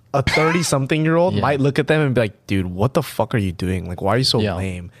 Like a 30-something-year-old Yeah. might look at them and be like, dude, what the fuck are you doing? Like, why are you so Yeah.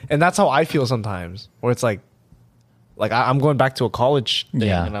 lame? And that's how I feel sometimes, where it's like I'm going back to a college thing,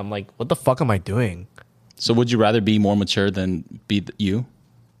 Yeah. and I'm like, what the fuck am I doing? So would you rather be more mature than be you?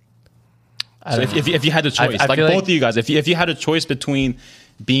 So if you had the choice, I like feel both like- of you guys, if you had a choice between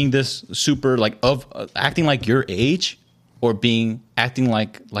being this super like acting like your age, or acting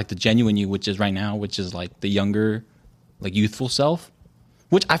like the genuine you, which is right now, which is like the younger, like youthful self,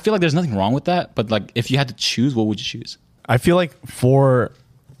 which I feel like there's nothing wrong with that. But like if you had to choose, what would you choose? I feel like for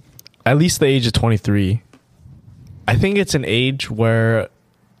at least the age of 23, I think it's an age where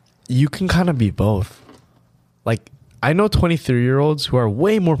you can kind of be both. Like, I know 23-year-olds who are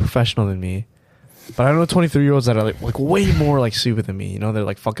way more professional than me, but I know 23-year-olds that are like way more like stupid than me. You know, they're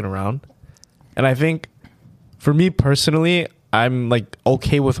like fucking around. And I think for me personally, I'm like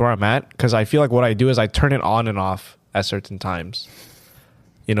okay with where I'm at, because I feel like what I do is I turn it on and off at certain times,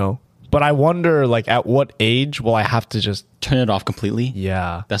 you know. But I wonder, like, at what age will I have to just Turn it off completely?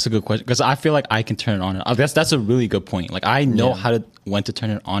 Yeah. That's a good question, because I feel like I can turn it on and off. That's a really good point. Like, I know when to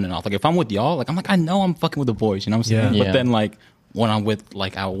turn it on and off. Like, if I'm with y'all, like, I know I'm fucking with the boys, you know what I'm saying? Yeah. But then, like, when I'm with,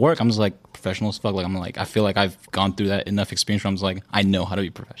 like, at work, I'm just, like, professional as fuck. Like, I'm, like, I feel like I've gone through that enough experience where I'm just, like, I know how to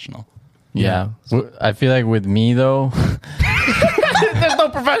be professional. Yeah. I feel like with me though, There's no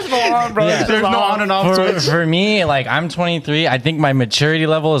professional on, bro. Yeah. There's no on and off switch. for me, like I'm 23. I think my maturity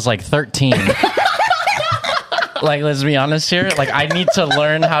level is like 13. Like, let's be honest here. Like, I need to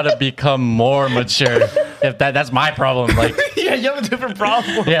learn how to become more mature. If that's my problem. Like, Yeah, you have a different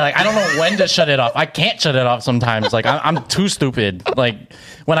problem. yeah, like I don't know when to shut it off. I can't shut it off sometimes. Like I'm too stupid. Like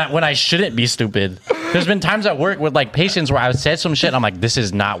when I shouldn't be stupid. There's been times at work with like patients where I said some shit. And I'm like, this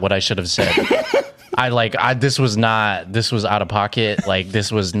is not what I should have said. This was out of pocket. Like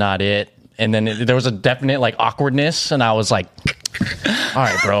this was not it. And then there was a definite like awkwardness, and I was like, all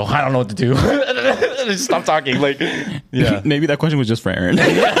right, bro, I don't know what to do. Stop talking. Like, yeah, Maybe that question was just for Aaron.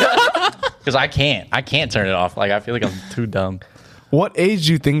 because I can't turn it off. Like I feel like I'm too dumb. What age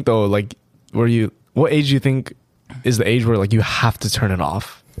do you think, though, like, what age do you think is the age where, like, you have to turn it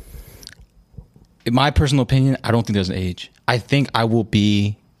off? In my personal opinion, I don't think there's an age. I think I will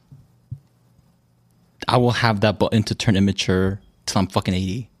have that button to turn immature till I'm fucking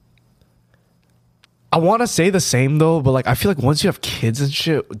 80. I want to say the same though, but like I feel like once you have kids and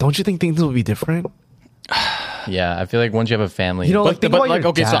shit, don't you think things will be different? Yeah, I feel like once you have a family, You know, like, think about your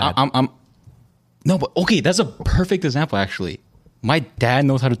okay, so dad. I'm no, but okay, that's a perfect example actually. My dad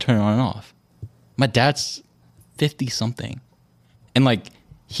knows how to turn it on and off. My dad's 50 something, and like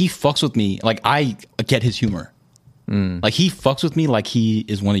he fucks with me. Like I get his humor. Like he fucks with me like he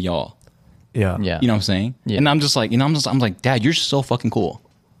is one of y'all. Yeah. yeah, You know what I'm saying? Yeah. And I'm just like, I'm like, Dad, you're so fucking cool.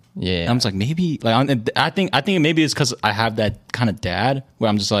 yeah. And I'm just like, maybe, like, I think maybe it's because I have that kind of dad where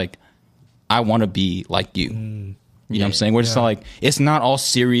I'm just like, I want to be like you. You know what I'm saying? We're just like, it's not all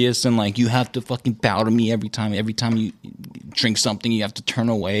serious and like you have to fucking bow to me every time you drink something, you have to turn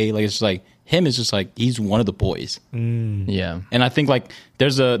away. Like it's like him is just like he's one of the boys. yeah. And I think like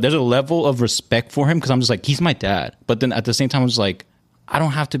there's a level of respect for him because I'm just like he's my dad. But then at the same time, I'm just like I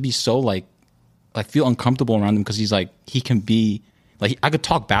don't have to be so like feel uncomfortable around him because he's like he can be like I could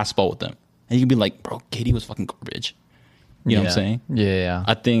talk basketball with him and he can be like, bro, Katie was fucking garbage. You know what I'm saying? Yeah.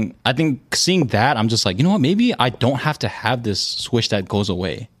 I think seeing that I'm just like, you know what? Maybe I don't have to have this switch that goes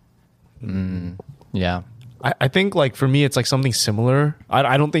away. Yeah. I think like for me it's like something similar.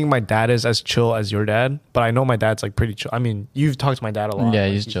 I don't think my dad is as chill as your dad, but I know my dad's like pretty chill. I mean, you've talked to my dad a lot. Yeah,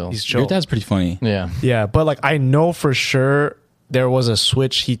 Like, he's chill. He's chill. Your dad's pretty funny. Yeah. Yeah, but like I know for sure there was a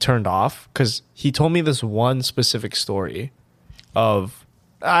switch he turned off because he told me this one specific story of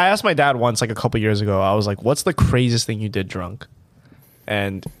I asked my dad once like a couple years ago. I was like, "What's the craziest thing you did drunk?"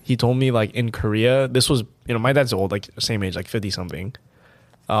 And he told me like in Korea, this was my dad's old, like same age, like 50 something.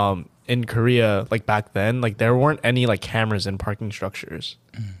 In Korea, like back then, like there weren't any like cameras in parking structures.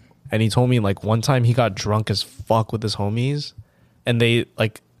 And he told me like one time he got drunk as fuck with his homies, and they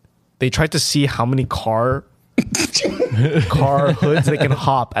tried to see how many car hoods they can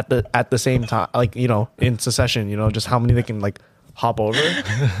hop at the same time, like in succession, just how many they can like hop over.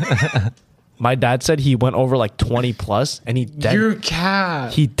 My dad said he went over like 20 plus, and he dented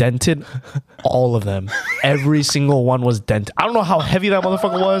all of them. Every single one was dented. I don't know how heavy that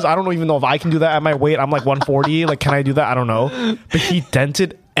motherfucker was. I don't even know if I can do that at my weight. I'm like 140. Like, can I do that? I don't know. But he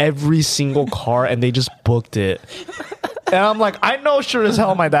dented every single car, and they just booked it. And I'm like, I know sure as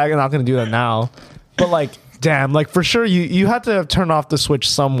hell my dad is not going to do that now. But like, damn, like for sure you had to turn off the switch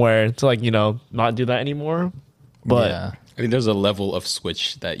somewhere to like, not do that anymore. But yeah. I think there's a level of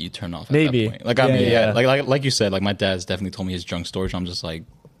switch that you turn off at Maybe. that point. Like I mean, Yeah. like you said, like my dad's definitely told me his drunk stories. I'm just like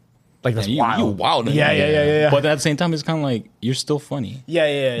that's you wild. wild. Yeah. But at the same time, it's kind of like you're still funny.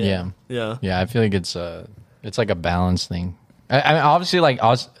 Yeah. I feel like it's like a balance thing. I mean, obviously, like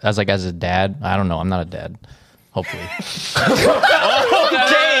us as a dad. I don't know. I'm not a dad. Hopefully.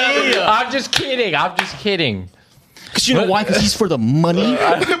 I'm just kidding. Because you know why? Because he's for the money.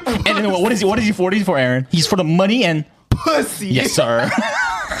 And then what is he? What is he for? What is he for, Aaron? He's for the money and Pussy. yes, sir.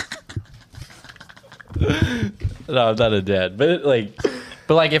 No, I'm not a dad. But like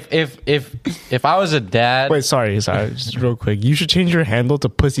if I was a dad, Wait, sorry, just real quick. You should change your handle to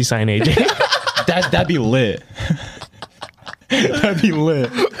Pussy Sign AJ. That'd be lit. That'd be lit.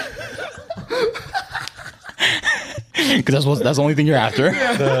 Because that's the only thing you're after.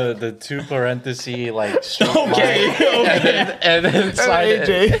 the two parenthesis like Okay. and then sign it.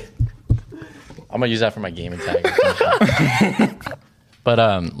 AJ. I'm gonna use that for my gaming tag. But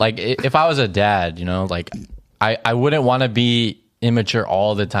like if I was a dad, like I wouldn't want to be immature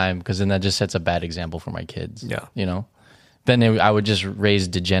all the time because then that just sets a bad example for my kids. Yeah. Then I would just raise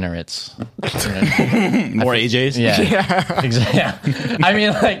degenerates. More AJs. Yeah. Exactly. I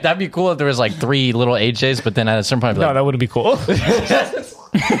mean, like that'd be cool if there was like 3 little AJs, but then at a certain point, I'd be No, like, that wouldn't be cool.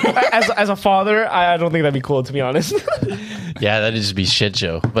 as a father, I don't think that'd be cool, to be honest. yeah, that'd just be shit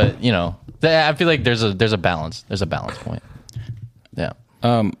show. But I feel like there's a balance. There's a balance point. Yeah.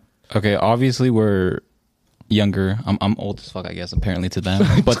 Okay. Obviously, we're younger. I'm old as fuck, I guess. Apparently to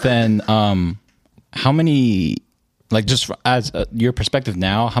them. But then, how many? Like, just as your perspective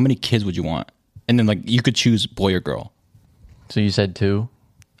now, how many kids would you want? And then, like, you could choose boy or girl. So you said 2?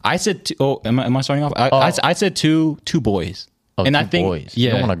 I said 2. Oh, am I starting off? I said two boys. Oh, and 2 I think, boys. yeah.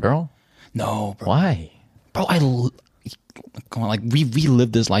 You don't want a girl? No, bro. Why? Bro, come on, like, we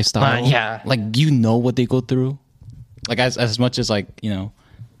live this lifestyle. Yeah. Like, you know what they go through. Like, as much as, like, and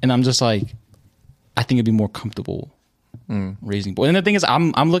I'm just like, I think it'd be more comfortable raising boys. And the thing is,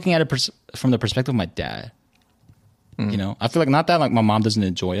 I'm looking at it from the perspective of my dad. I feel like not that like my mom doesn't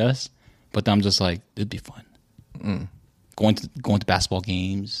enjoy us, but I'm just like it'd be fun. Going to basketball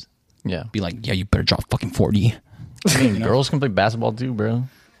games. Yeah. Be like, yeah, you better drop fucking 40. I mean, girls can play basketball too, bro.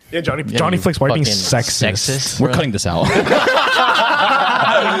 Yeah, Johnny you Flicks, why are you being fucking sexist? We're cutting this out.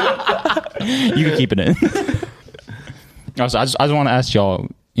 You can keep it in. Also, I just want to ask y'all,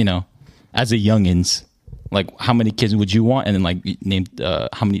 as a youngins, like how many kids would you want, and then like name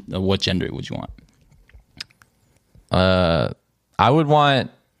how many, what gender would you want? I would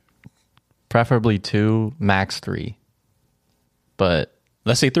want preferably 2, max 3. But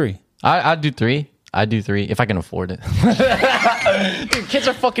Let's say 3. I'd do 3. I'd do 3 if I can afford it. Dude, kids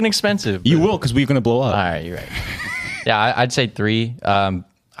are fucking expensive. You will, because we're gonna blow up. All right, you're right. Yeah, I'd say 3.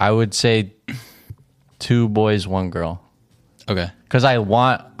 I would say 2 boys, 1 girl. Okay. Because I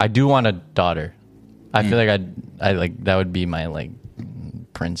do want a daughter. I feel like I like that would be my like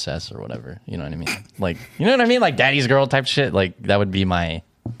princess or whatever. You know what I mean? Like, you know what I mean? Like daddy's girl type shit. Like that would be my,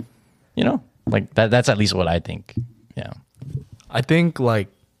 you know, like that's at least what I think. Yeah. I think like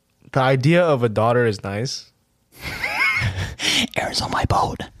the idea of a daughter is nice. Aaron's on my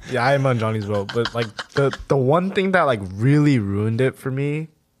boat. Yeah, I am on Johnny's boat, but like the one thing that like really ruined it for me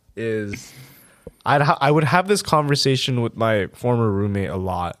is I would have this conversation with my former roommate a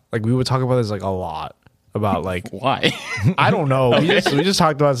lot. Like we would talk about this like a lot about like Why? I don't know. We just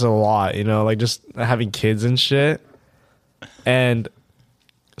talked about this a lot, you know, like just having kids and shit. And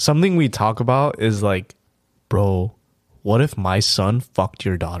something we talk about is like, bro, what if my son fucked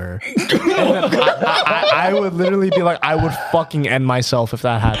your daughter? And then I would literally be like, I would fucking end myself if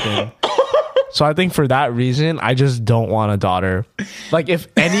that happened. So I think for that reason, I just don't want a daughter. Like if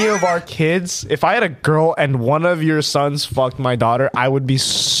any of our kids, if I had a girl and one of your sons fucked my daughter, I would be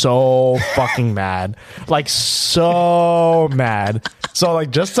so fucking mad. Like so mad. So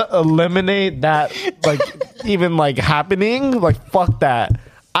like just to eliminate that like even like happening, like fuck that.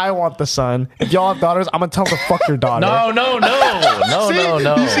 I want the son. If y'all have daughters, I'm gonna tell them to fuck your daughter. No. See?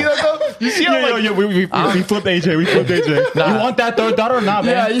 You see that though? You see how like we flipped AJ. We flipped AJ. Nah. You want that third daughter or not,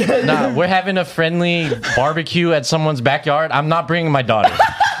 man? Nah, we're having a friendly barbecue at someone's backyard. I'm not bringing my daughter.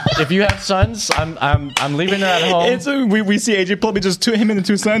 If you have sons, I'm leaving her at home. It's we see AJ probably just him and the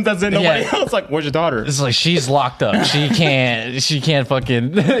 2 sons. That's it. Nobody else. Like, where's your daughter? It's like she's locked up. She can't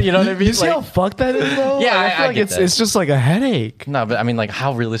fucking. You know what I mean? you see Like, how fucked that is though? Yeah, Like, I feel I like get that. it's just like a headache. no, but I mean, like,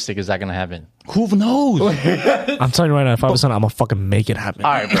 how realistic is that gonna happen? Who knows? I'm telling you right now, if I was a son, I'm gonna fucking make it happen.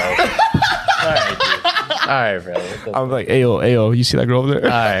 All right, bro. All right, dude. All right, bro. I'm like, ayo, you see that girl over there? All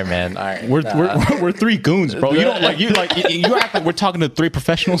right, man. All right. We're 3 goons, bro. You don't you act like we're talking to 3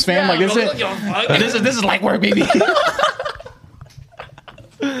 professionals, fam. Like this is like work, baby.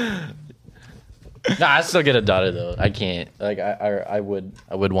 Nah, I still get a daughter though. I can't. Like, I would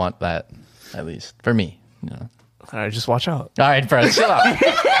want that at least for me. You know. All right, just watch out. All right, bro. Chill out.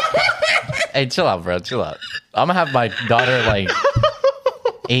 Hey, chill out, bro. Chill out. I'm gonna have my daughter like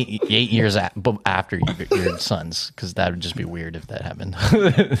 8 years after your sons, because that would just be weird if that happened.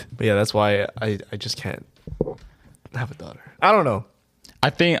 But yeah, that's why I just can't have a daughter. I don't know. I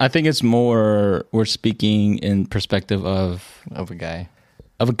think it's more we're speaking in perspective of a guy.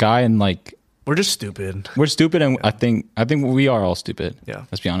 And like We're just stupid. we're stupid, and I think we are all stupid. Yeah.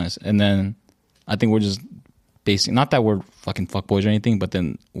 Let's be honest. And then I think we're just basing, not that we're fucking fuckboys or anything, but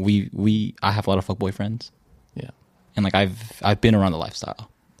then I have a lot of fuckboy friends, Yeah. and like I've been around the lifestyle.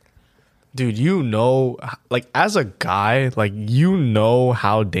 Dude, you know, like as a guy, like you know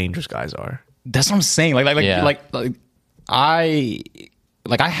how dangerous guys are. That's what I'm saying. Yeah. I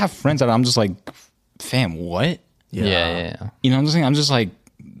have friends that I'm just like, fam, what? Yeah. You know what I'm just saying? I'm just like,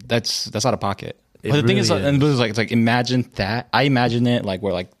 that's out of pocket. It But the thing is, really and it's like imagine that. I imagine it like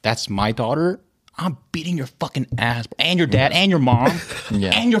where like that's my daughter. I'm beating your fucking ass, and your dad, and your mom,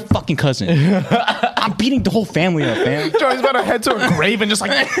 Yeah. and your fucking cousin. I'm beating the whole family up, man. Johnny's about to head to a grave and just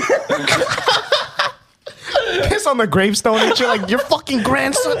like piss on the gravestone and shit, like your fucking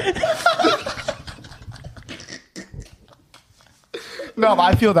grandson. No, but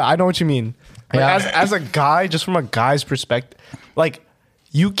I feel that. I know what you mean. Like, Yeah. as a guy, just from a guy's perspective, like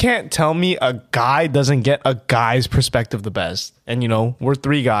you can't tell me a guy doesn't get a guy's perspective the best. And you know, we're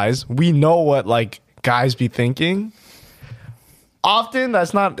 3 guys. We know what like guys be thinking. Often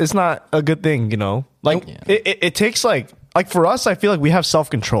it's not a good thing, you know. Like it takes like for us, I feel like we have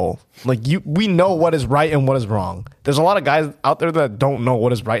self-control. Like we know what is right and what is wrong. There's a lot of guys out there that don't know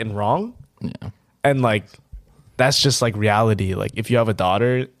what is right and wrong. Yeah. And like that's just like reality. Like if you have a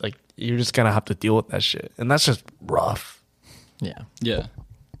daughter, like you're just gonna have to deal with that shit. And that's just rough. Yeah. Yeah,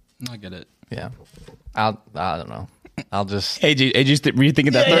 I get it. Yeah. I don't know. I'll just. AJ's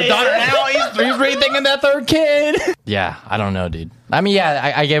rethinking that third daughter now. He's rethinking that third kid. Yeah, I don't know, dude. I mean,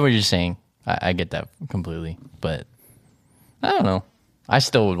 yeah, I get what you're saying. I get that completely, but I don't know. I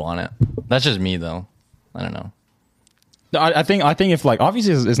still would want it. That's just me, though. I don't know. No, I think if like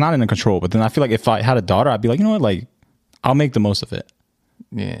obviously it's not in control, but then I feel like if I had a daughter, I'd be like, you know what, like I'll make the most of it.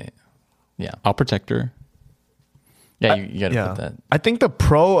 Yeah. I'll protect her. Yeah, you gotta put that. I think the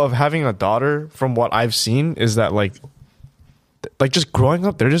pro of having a daughter, from what I've seen, is that like just growing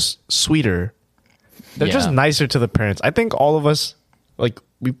up, they're just sweeter. They're just Yeah. nicer to the parents. I think all of us, like,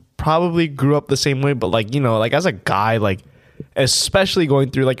 we probably grew up the same way, but like, you know, like as a guy, like, especially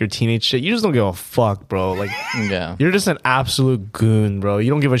going through like your teenage shit, you just don't give a fuck, bro. Like, Yeah. you're just an absolute goon, bro. You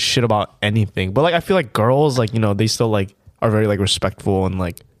don't give a shit about anything. But like, I feel like girls, like, you know, they still like are very like respectful and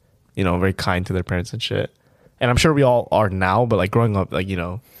like, you know, very kind to their parents and shit. And I'm sure we all are now, but like growing up, like, you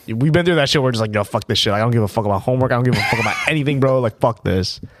know, we've been through that shit. We're just like, yo, fuck this shit. I don't give a fuck about homework. I don't give a fuck about anything, bro. Like, fuck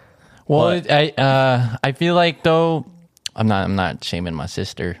this. Well, I feel like though, I'm not shaming my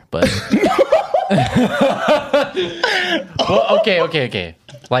sister, but well, okay.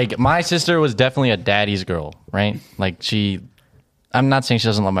 Like my sister was definitely a daddy's girl, right? Like I'm not saying she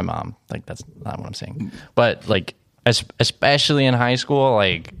doesn't love my mom. Like that's not what I'm saying. But like, especially in high school,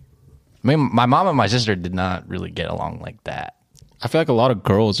 like, I mean, my mom and my sister did not really get along like that. I feel like a lot of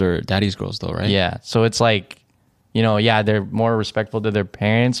girls are daddy's girls, though, right? Yeah. So it's like, you know, yeah, they're more respectful to their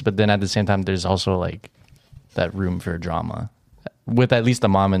parents, but then at the same time, there's also like that room for drama with at least the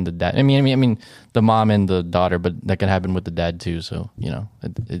mom and the dad. I mean, the mom and the daughter, but that could happen with the dad too. So, you know,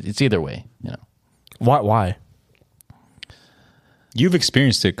 it's either way, you know. Why? You've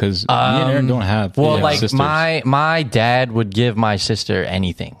experienced it because me and Aaron don't have. Well, like sisters. my dad would give my sister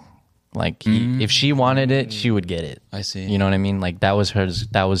anything. Like if she wanted it, she would get it. I see. You know what I mean? Like that was his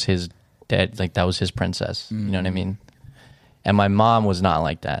dad. Like that was his princess. You know what I mean? And my mom was not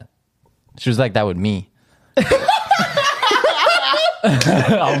like that. She was like that with me.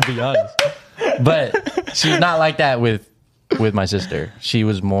 I'll be honest. But she's not like that with my sister. She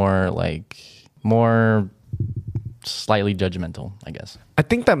was more slightly judgmental, I guess. I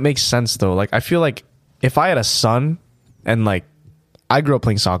think that makes sense though. Like, I feel like if I had a son and like I grew up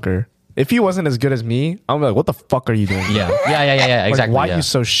playing soccer, if he wasn't as good as me, I'm like, what the fuck are you doing? Yeah. Like, Exactly. why yeah. you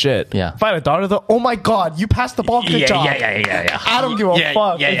so shit? Yeah. If I had a daughter though, oh my god, you passed the ball, good job. Yeah. I don't give a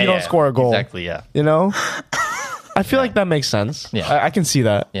fuck if you don't score a goal. Exactly. Yeah. You know? I feel like that makes sense. Yeah. I can see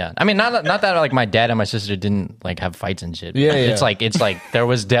that. Yeah, I mean, not that like my dad and my sister didn't like have fights and shit. Yeah. It's like there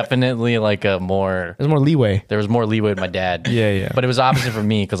was definitely like There's more leeway. there was more leeway with my dad. Yeah. But it was opposite for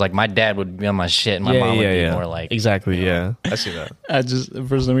me because like my dad would be on my shit and my mom would be more like exactly. Yeah, I see that. I just,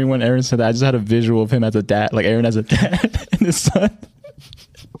 for some reason, when Aaron said that, I just had a visual of him as a dad, like Aaron as a dad and his son.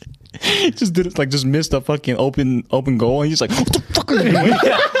 He just did it, like, just missed a fucking open goal, and he's like, what the fuck are you doing?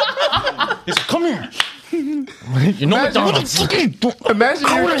 He's like, come here. you know McDonald's. Imagine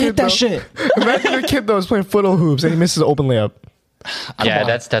your kid though. shit. Imagine your kid though is playing football hoops and he misses an open layup. Yeah,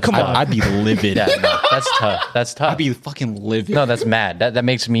 that's Come tough. on, I'd be livid. Yeah, no, that's tough. That's tough. I'd be fucking livid. No, that's mad. That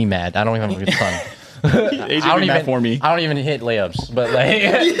makes me mad. I don't even have a good son. AJ I don't did that even for me. I don't even hit layups, but like,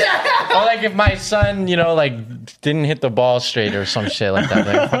 or like if my son, you know, like didn't hit the ball straight or some shit like that,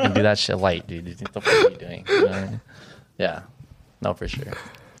 like fucking do that shit light, dude. What the fuck are you doing? You know what I mean? Yeah, no, for sure.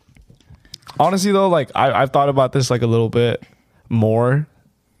 Honestly though, like I've thought about this like a little bit more.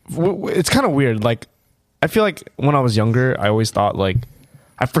 It's kind of weird. Like I feel like when I was younger, I always thought like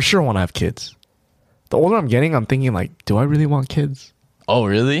I for sure want to have kids. The older I'm getting, I'm thinking like, do I really want kids? Oh,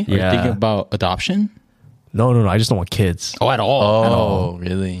 really? Are you thinking about adoption? No. I just don't want kids. Oh, at all. At all. Oh,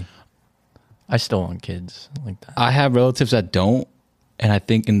 really? I still want kids like that. I have relatives that don't, and I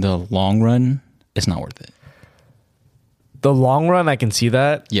think in the long run, it's not worth it. The long run, I can see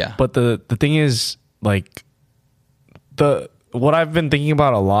that. Yeah. But the thing is, like, what I've been thinking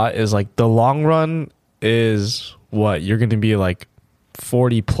about a lot is like the long run is what you're going to be like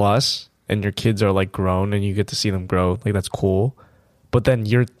 40 plus, and your kids are like grown, and you get to see them grow. Like that's cool. But then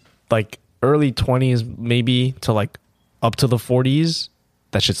you're like early 20s, maybe to like up to the 40s.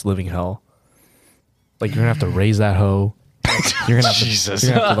 That shit's living hell. Like you're gonna have to raise that hoe. You're gonna have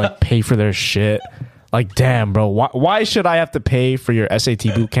to like pay for their shit. Like, damn, bro, why should I have to pay for your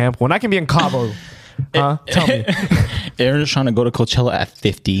SAT boot camp when I can be in Cabo? Huh? Tell me. Aaron's trying to go to Coachella at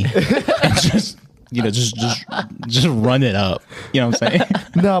 50 and just, you know, just run it up. You know what I'm saying?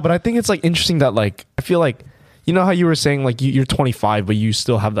 No, but I think it's like interesting that like I feel like, you know how you were saying like you're 25 but you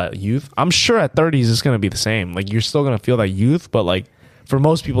still have that youth. I'm sure at 30s it's gonna be the same. Like you're still gonna feel that youth, but like for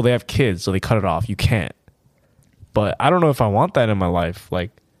most people they have kids, so they cut it off. You can't. But I don't know if I want that in my life.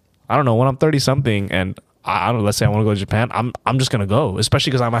 Like I don't know, when I'm 30 something and I don't know, let's say I want to go to Japan, I'm just gonna go, especially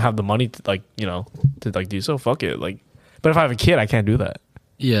because I might have the money to like, you know, to like do so. Fuck it. Like, but if I have a kid, I can't do that.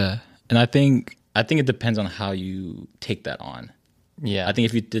 Yeah. And I think it depends on how you take that on. Yeah, I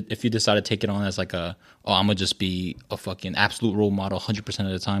think if you decide to take it on as like I'm gonna just be a fucking absolute role model 100%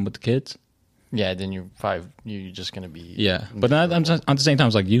 of the time with the kids, Yeah, then you're just gonna be Yeah, but then at the same time,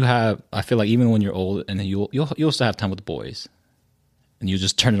 it's like I feel like even when you're old, and then you'll still have time with the boys, and you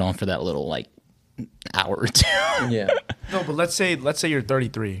just turn it on for that little like hour or two. yeah. No, but let's say you're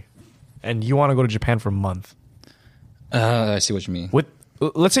 33, and you want to go to Japan for a month. I see what you mean.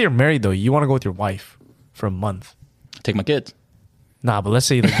 Let's say you're married though. You want to go with your wife for a month. Take my kids. Nah, but let's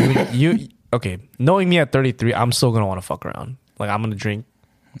say like you okay. Knowing me at 33, I'm still gonna want to fuck around. Like I'm gonna drink.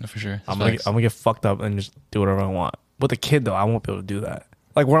 For sure. I'm gonna get fucked up and just do whatever I want. With a kid though, I won't be able to do that.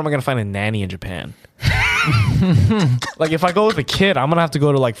 Like where am I gonna find a nanny in Japan? Like if I go with a kid, I'm gonna have to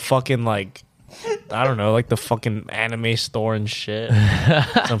go to like fucking like I don't know, like the fucking anime store and shit.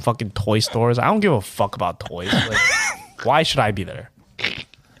 Some fucking toy stores. I don't give a fuck about toys. Like, why should I be there?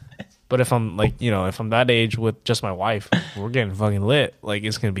 But if I'm like, if I'm that age with just my wife, we're getting fucking lit. Like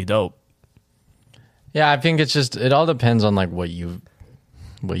it's gonna be dope. Yeah, I think it all depends on like what you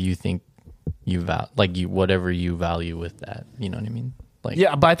think whatever you value with that. You know what I mean? Like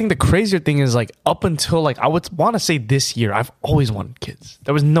Yeah, but I think the crazier thing is like up until like I would want to say this year, I've always wanted kids.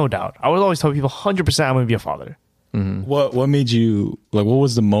 There was no doubt. I would always tell people 100% I'm gonna be a father. What made you like? What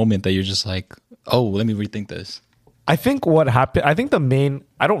was the moment that you're just like, oh, let me rethink this? I think what happened, I think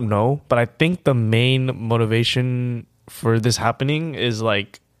I don't know, but I think the main motivation for this happening is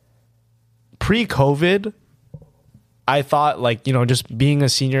like pre-COVID, I thought like, just being a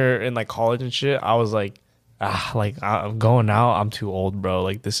senior in like college and shit, I was like, I'm going out. I'm too old, bro.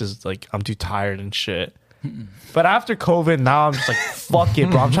 Like this is like, I'm too tired and shit. But after COVID, now I'm just like, fuck it,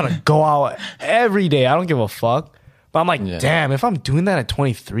 bro. I'm trying to go out every day. I don't give a fuck. But I'm like, damn, if I'm doing that at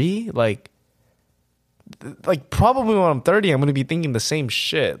 23, like probably when I'm 30, I'm going to be thinking the same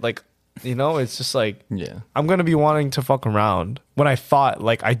shit. Like, it's just like, I'm going to be wanting to fuck around when I thought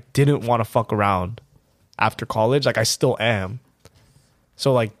like I didn't want to fuck around after college. Like I still am.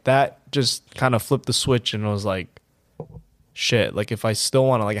 So like that just kind of flipped the switch and I was like, shit, like if I still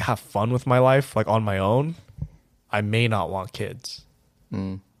want to like have fun with my life, like on my own, I may not want kids.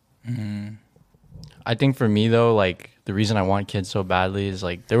 I think for me though, like the reason I want kids so badly is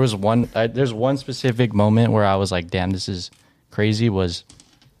like there's one specific moment where I was like, damn, this is crazy. Was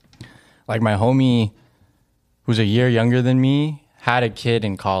like my homie who's a year younger than me had a kid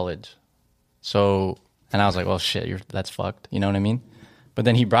in college. So, and I was like, well, shit, that's fucked. You know what I mean? But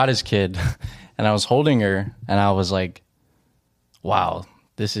then he brought his kid and I was holding her and I was like, wow,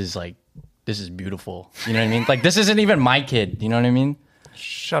 this is beautiful. You know what I mean? Like, this isn't even my kid. You know what I mean?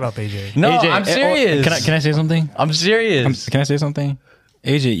 Shut up, AJ. No, AJ, I'm serious. Can I say something? I'm serious. Can I say something?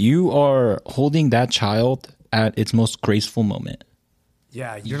 AJ, you are holding that child at its most graceful moment.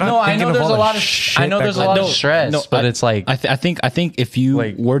 Yeah, you're not. No, I thinking know there's all a the lot of shit I know that there's a goes- lot of stress, but it's like I think if you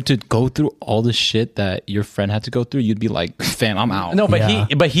Like- were to go through all the shit that your friend had to go through, you'd be like, fam, I'm out. no, but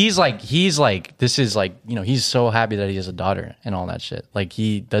Yeah. he's like this is like, he's so happy that he has a daughter and all that shit. Like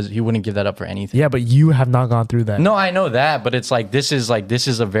he wouldn't give that up for anything. Yeah, but you have not gone through that. No, I know that, but it's like this is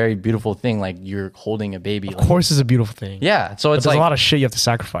a very beautiful thing. Like you're holding a baby. Of course, it's a beautiful thing. Yeah. So but it's there's like a lot of shit you have to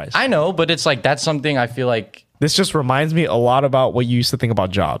sacrifice. I know, but it's like that's something I feel like This just reminds me a lot about what you used to think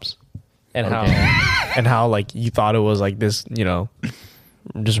about jobs, and how like you thought it was like this,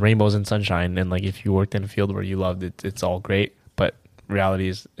 just rainbows and sunshine, and like if you worked in a field where you loved it, it's all great. But reality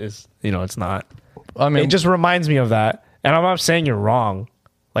is it's not. I mean It just reminds me of that, and I'm not saying you're wrong.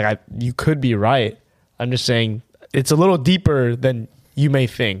 Like you could be right. I'm just saying it's a little deeper than you may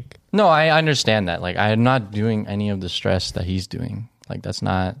think. No, I understand that. Like I'm not doing any of the stress that he's doing. Like that's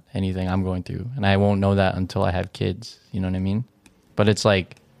not anything I'm going through, and I won't know that until I have kids. You know what I mean? But it's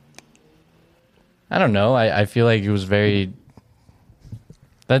like I don't know. I feel like it was very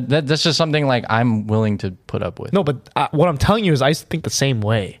that's just something like I'm willing to put up with. No, but what I'm telling you is I used to think the same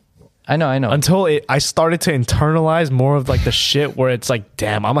way. I know. Until I started to internalize more of like the shit where it's like,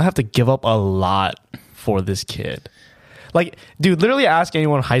 damn, I'm gonna have to give up a lot for this kid. Like, dude, literally ask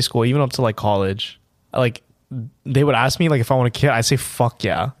anyone in high school, even up to like college, like they would ask me like if I want a kid, I say fuck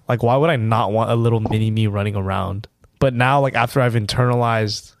yeah. Like, why would I not want a little mini me running around? But now, like after I've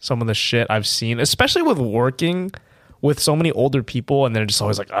internalized some of the shit I've seen, especially with working with so many older people, and they're just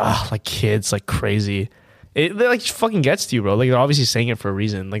always like, like kids, like crazy. It like fucking gets to you, bro. Like they're obviously saying it for a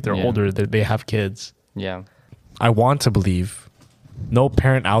reason. Like they're older, they have kids. Yeah. I want to believe no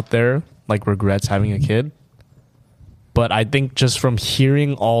parent out there like regrets having a kid. But I think just from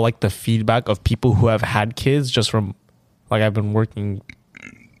hearing all like the feedback of people who have had kids, just from like I've been working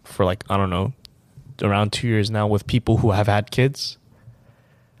for like, I don't know, around 2 years now with people who have had kids.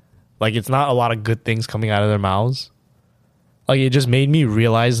 Like it's not a lot of good things coming out of their mouths. Like it just made me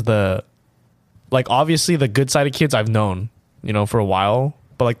realize like obviously the good side of kids I've known, for a while.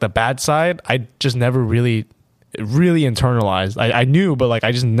 but like the bad side, I just never really internalized. I knew, but like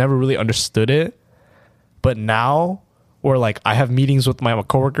I just never really understood it. But now, where like I have meetings with my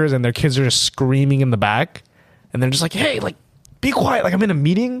coworkers and their kids are just screaming in the back, and they're just like, "Hey, like, be quiet!" Like I'm in a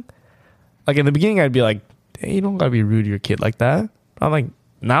meeting. Like in the beginning, I'd be like, "Hey, you don't gotta be rude to your kid like that." I'm like,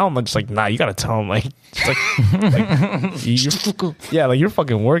 now I'm just like, nah, you gotta tell him, like, it's like yeah, like you're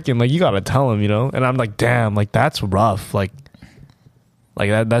fucking working, like you gotta tell him, you know. And I'm like, damn, like that's rough, like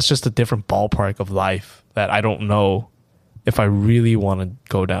that's just a different ballpark of life that I don't know if I really want to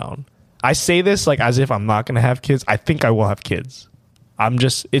go down. I say this like as if I'm not gonna have kids. I think I will have kids.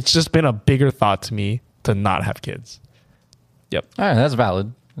 It's just been a bigger thought to me to not have kids. Yep. All right, that's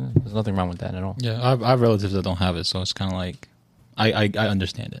valid. There's nothing wrong with that at all. Yeah, I have relatives that don't have it, so it's kind of like I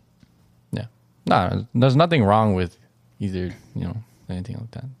understand it. Yeah. No, there's nothing wrong with either, anything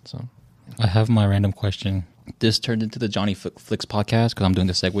like that. So I have my random question. This turned into the Johnny Flicks podcast because I'm doing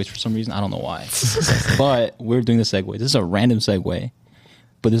the segues for some reason. I don't know why. But we're doing the segue. This is a random segue.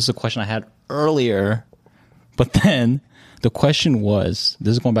 But this is a question I had earlier. But then the question was,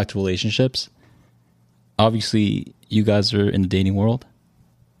 this is going back to relationships. Obviously, you guys are in the dating world.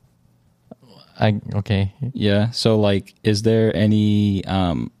 Okay. Yeah. So, like, is there any,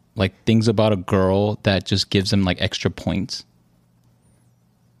 like, things about a girl that just gives them, like, extra points?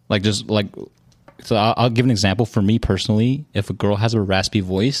 Like, just, like, so I'll give an example. For me personally, if a girl has a raspy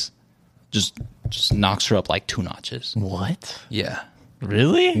voice, just knocks her up, like, 2 notches. What? Yeah.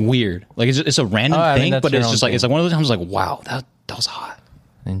 Really? Weird. Like, it's a random thing, that's but your it's own just, like, thing. it's like one of those times, like, wow, that was hot.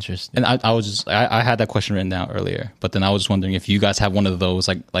 Interesting. And I was just I had that question written down earlier, but then I was just wondering if you guys have one of those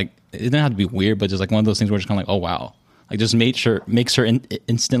like it didn't have to be weird, but just like one of those things where it's kind of like, oh wow, like just makes her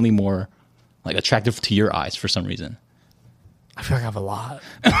instantly more like attractive to your eyes for some reason. I feel like I have a lot.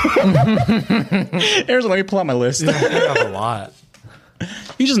 Aaron's like, let me pull out my list. I feel like I have a lot.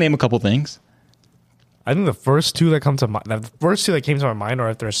 You just name a couple things. I think the first two that came to my mind are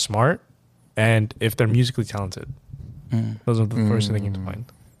if they're smart and if they're musically talented. Those are the first two that came to mind.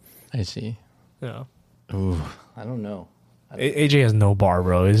 I see. Yeah. Ooh, I don't know. AJ has no bar,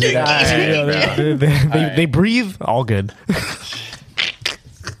 bro. They breathe all good.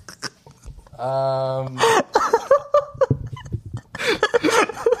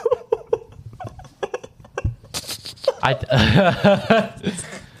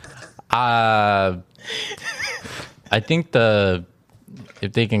 I think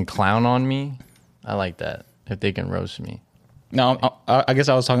if they can clown on me, I like that. If they can roast me. No, I guess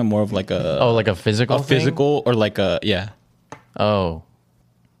I was talking more of like like a physical thing? physical or like a Oh.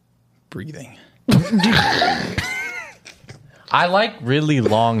 breathing. I like really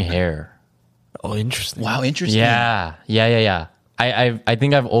long hair. Oh, interesting. Wow, interesting. Yeah. I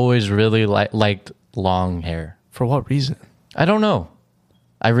think I've always really liked long hair. For what reason? I don't know.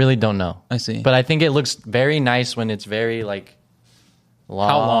 I really don't know. I see. But I think it looks very nice when it's very like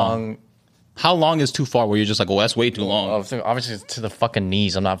long. How long is too far where you're just like, oh, that's way too long? Obviously, it's to the fucking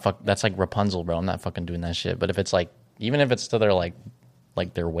knees. I'm not that's like Rapunzel, bro. I'm not fucking doing that shit. But if it's like, even if it's to their like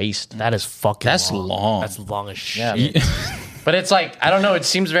their waist, That is fucking That's long. That's long as shit. yeah. But it's like, I don't know. It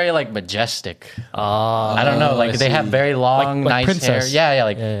seems very like majestic. I don't know. Like they have very long, Like nice hair. princess.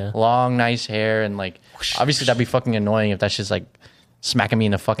 Yeah. Long, nice hair, and like obviously that'd be fucking annoying if that's just like smacking me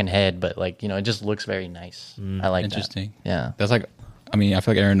in the fucking head. But like it just looks very nice. I like Interesting. that. Yeah. That's like, I mean, I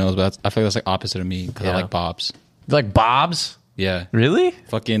feel like Aaron knows, but I feel like that's like opposite of me because I Yeah. like bobs. You like bobs? Yeah. Really?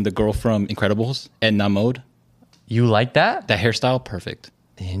 Fucking the girl from Incredibles, Edna Mode. You like that? That hairstyle, perfect.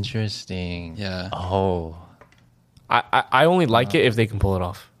 Interesting. Yeah. Oh. I only like it if they can pull it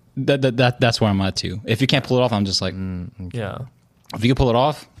off. That's where I'm at too. If you can't pull it off, I'm just like, Yeah. if you can pull it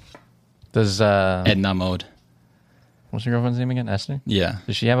off, Does Edna Mode. what's your girlfriend's name again? Esther? Yeah.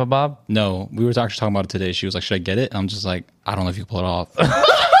 Does she have a bob? No, we were actually talking about it today. She was like, should I get it? And I'm just like, I don't know if you can pull it off.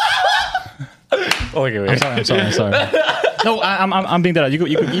 Okay, I'm sorry. No, I'm being that out. You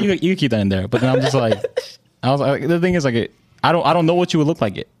can keep that in there. But then I'm just like, I was like, the thing is like, I don't know what you would look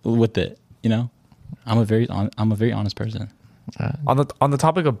like with it. You know, I'm a very honest person. On the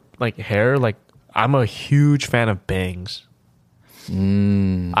topic of like hair, like I'm a huge fan of bangs.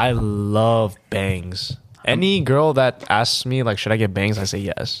 I love bangs. Any girl that asks me like, should I get bangs? I say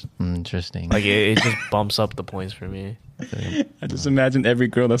yes. Interesting. Like it just bumps up the points for me. I just imagine every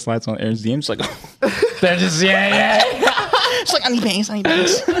girl that slides on Aaron's DMs like, they're just yeah. it's like I need bangs.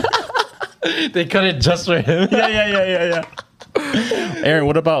 They cut it just for him. Yeah. Aaron,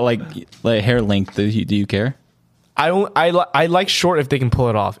 what about like hair length? Do you care? I like short if they can pull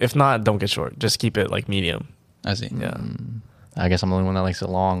it off. If not, don't get short. Just keep it like medium. I see. Yeah. I guess I'm the only one that likes it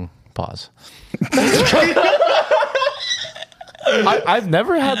long. Pause. I've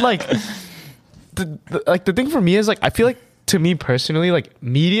never had like the thing for me is like I feel like to me personally like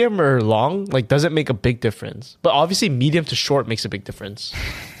medium or long like doesn't make a big difference, but obviously medium to short makes a big difference.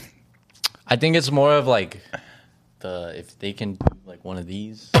 I think it's more of like if they can do like one of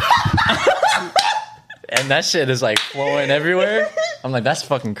these. And that shit is like flowing everywhere. I'm like, that's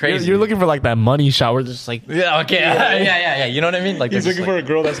fucking crazy. You're looking for like that money shot where just like yeah, okay, yeah. You know what I mean? Like He's looking for a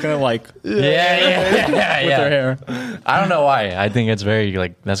girl that's gonna like yeah, with her hair. I don't know why. I think it's very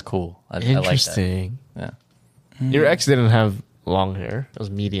like that's cool. I like that. interesting. Yeah, Your ex didn't have long hair; it was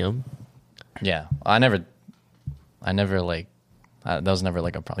medium. yeah. I never like. That was never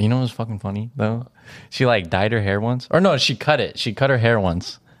like a problem. You know what was fucking funny though? She like dyed her hair once, or no, she cut it. She cut her hair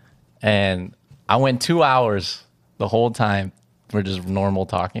once, and I went 2 hours the whole time. We're just normal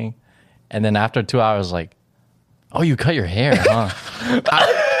talking, and then after 2 hours, like, oh, you cut your hair, huh?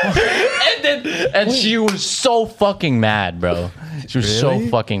 and she was so fucking mad, bro. She was so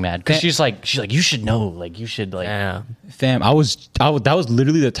fucking mad because she's like, you should know, like, you should like, Yeah, Fam, that was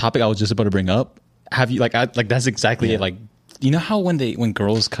literally the topic I was just about to bring up. Have you like that's exactly it. Like, you know how when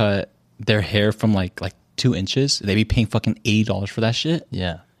girls cut their hair from like 2 inches, they be paying fucking $80 for that shit.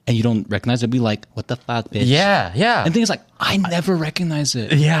 yeah. And you don't recognize it, be like, what the fuck, bitch? Yeah. And the thing is, like, I never recognize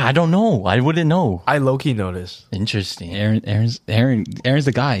it. Yeah, I don't know. I wouldn't know. I low key noticed. Interesting. Aaron's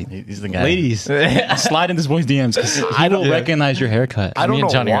the guy. He's the guy. Ladies, slide in this boy's DMs because I don't recognize your haircut. I don't Me and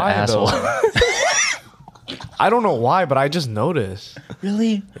know Johnny are why assholes. though. I don't know why, but I just noticed.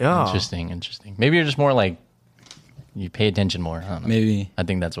 Really? Yeah. Interesting. Maybe you're just more like you pay attention more. I don't know. Maybe I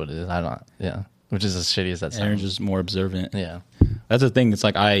think that's what it is. I don't. Yeah. Which is as shitty as that sounds. Aaron's just more observant. Yeah. That's the thing. It's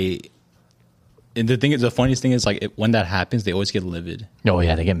like and the thing is, the funniest thing is like when that happens, they always get livid. Oh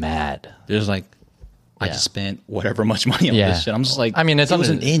yeah, they get mad. They're just like, I Yeah. just spent whatever much money on Yeah. this shit. I'm just like, I mean, it's it was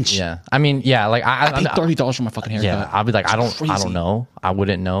under- an inch. Yeah. I mean, yeah. Like I paid $30 for my fucking haircut. Yeah. I'll be like, I It's don't crazy. know. I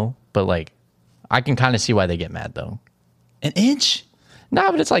wouldn't know. But like, I can kind of see why they get mad though. An inch. No,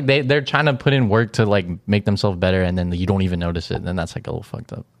 but it's like they're trying to put in work to like make themselves better, and then you don't even notice it. And then that's like a little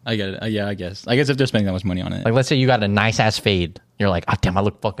fucked up. I get it. Yeah, I guess if they're spending that much money on it. Like, let's say you got a nice ass fade. You're like, oh damn, I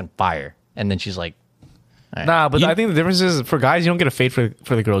look fucking fire. And then she's like, Nah, but I think the difference is for guys, you don't get a fade for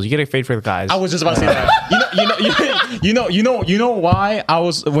the girls. You get a fade for the guys. I was just about to say that. You know why I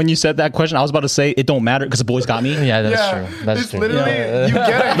was when you said that question, I was about to say it don't matter because the boys got me. yeah, that's true. That's it's true. literally you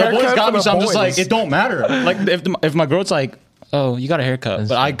get a The haircut boys got for me, the so I'm just like, boys. it don't matter. Like if my girl's like, oh, you got a haircut,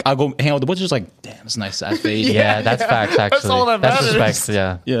 but I go hang out with the boys, just like, damn, it's a nice ass fade. Yeah, that's facts. Actually, all that that's matters. respect.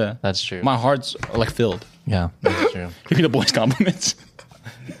 Yeah, Yeah, that's true. My heart's like filled. Yeah, that's true. Give me the boys compliments.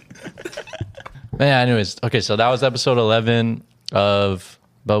 But yeah, anyways, okay, so that was episode 11 of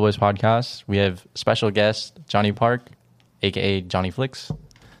Bellboys Podcast. We have special guest Johnny Park, aka Johnny Flicks.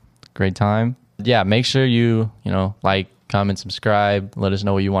 Great time. Yeah, make sure you like, comment, subscribe. Let us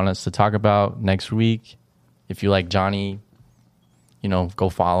know what you want us to talk about next week. If you like Johnny, go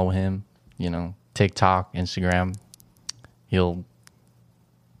follow him. TikTok, Instagram. He'll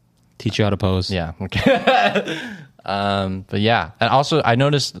Teach you how to pose. Yeah. Okay. But yeah, and also I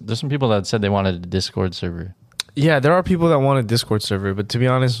noticed there's some people that said they wanted a Discord server. Yeah, there are people that want a Discord server, but to be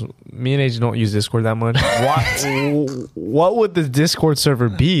honest, me and AJ don't use Discord that much. What would the Discord server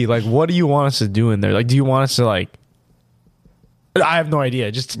be? Like, what do you want us to do in there? Like, do you want us to like? I have no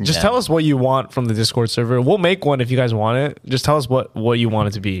idea. Just Yeah. tell us what you want from the Discord server. We'll make one if you guys want it. Just tell us what you want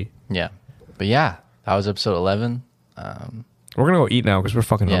it to be. Yeah. But yeah, that was episode 11. We're gonna go eat now because we're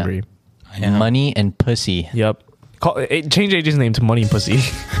fucking Yeah. hungry. Money and pussy. Yep. Change AJ's name to Money and Pussy.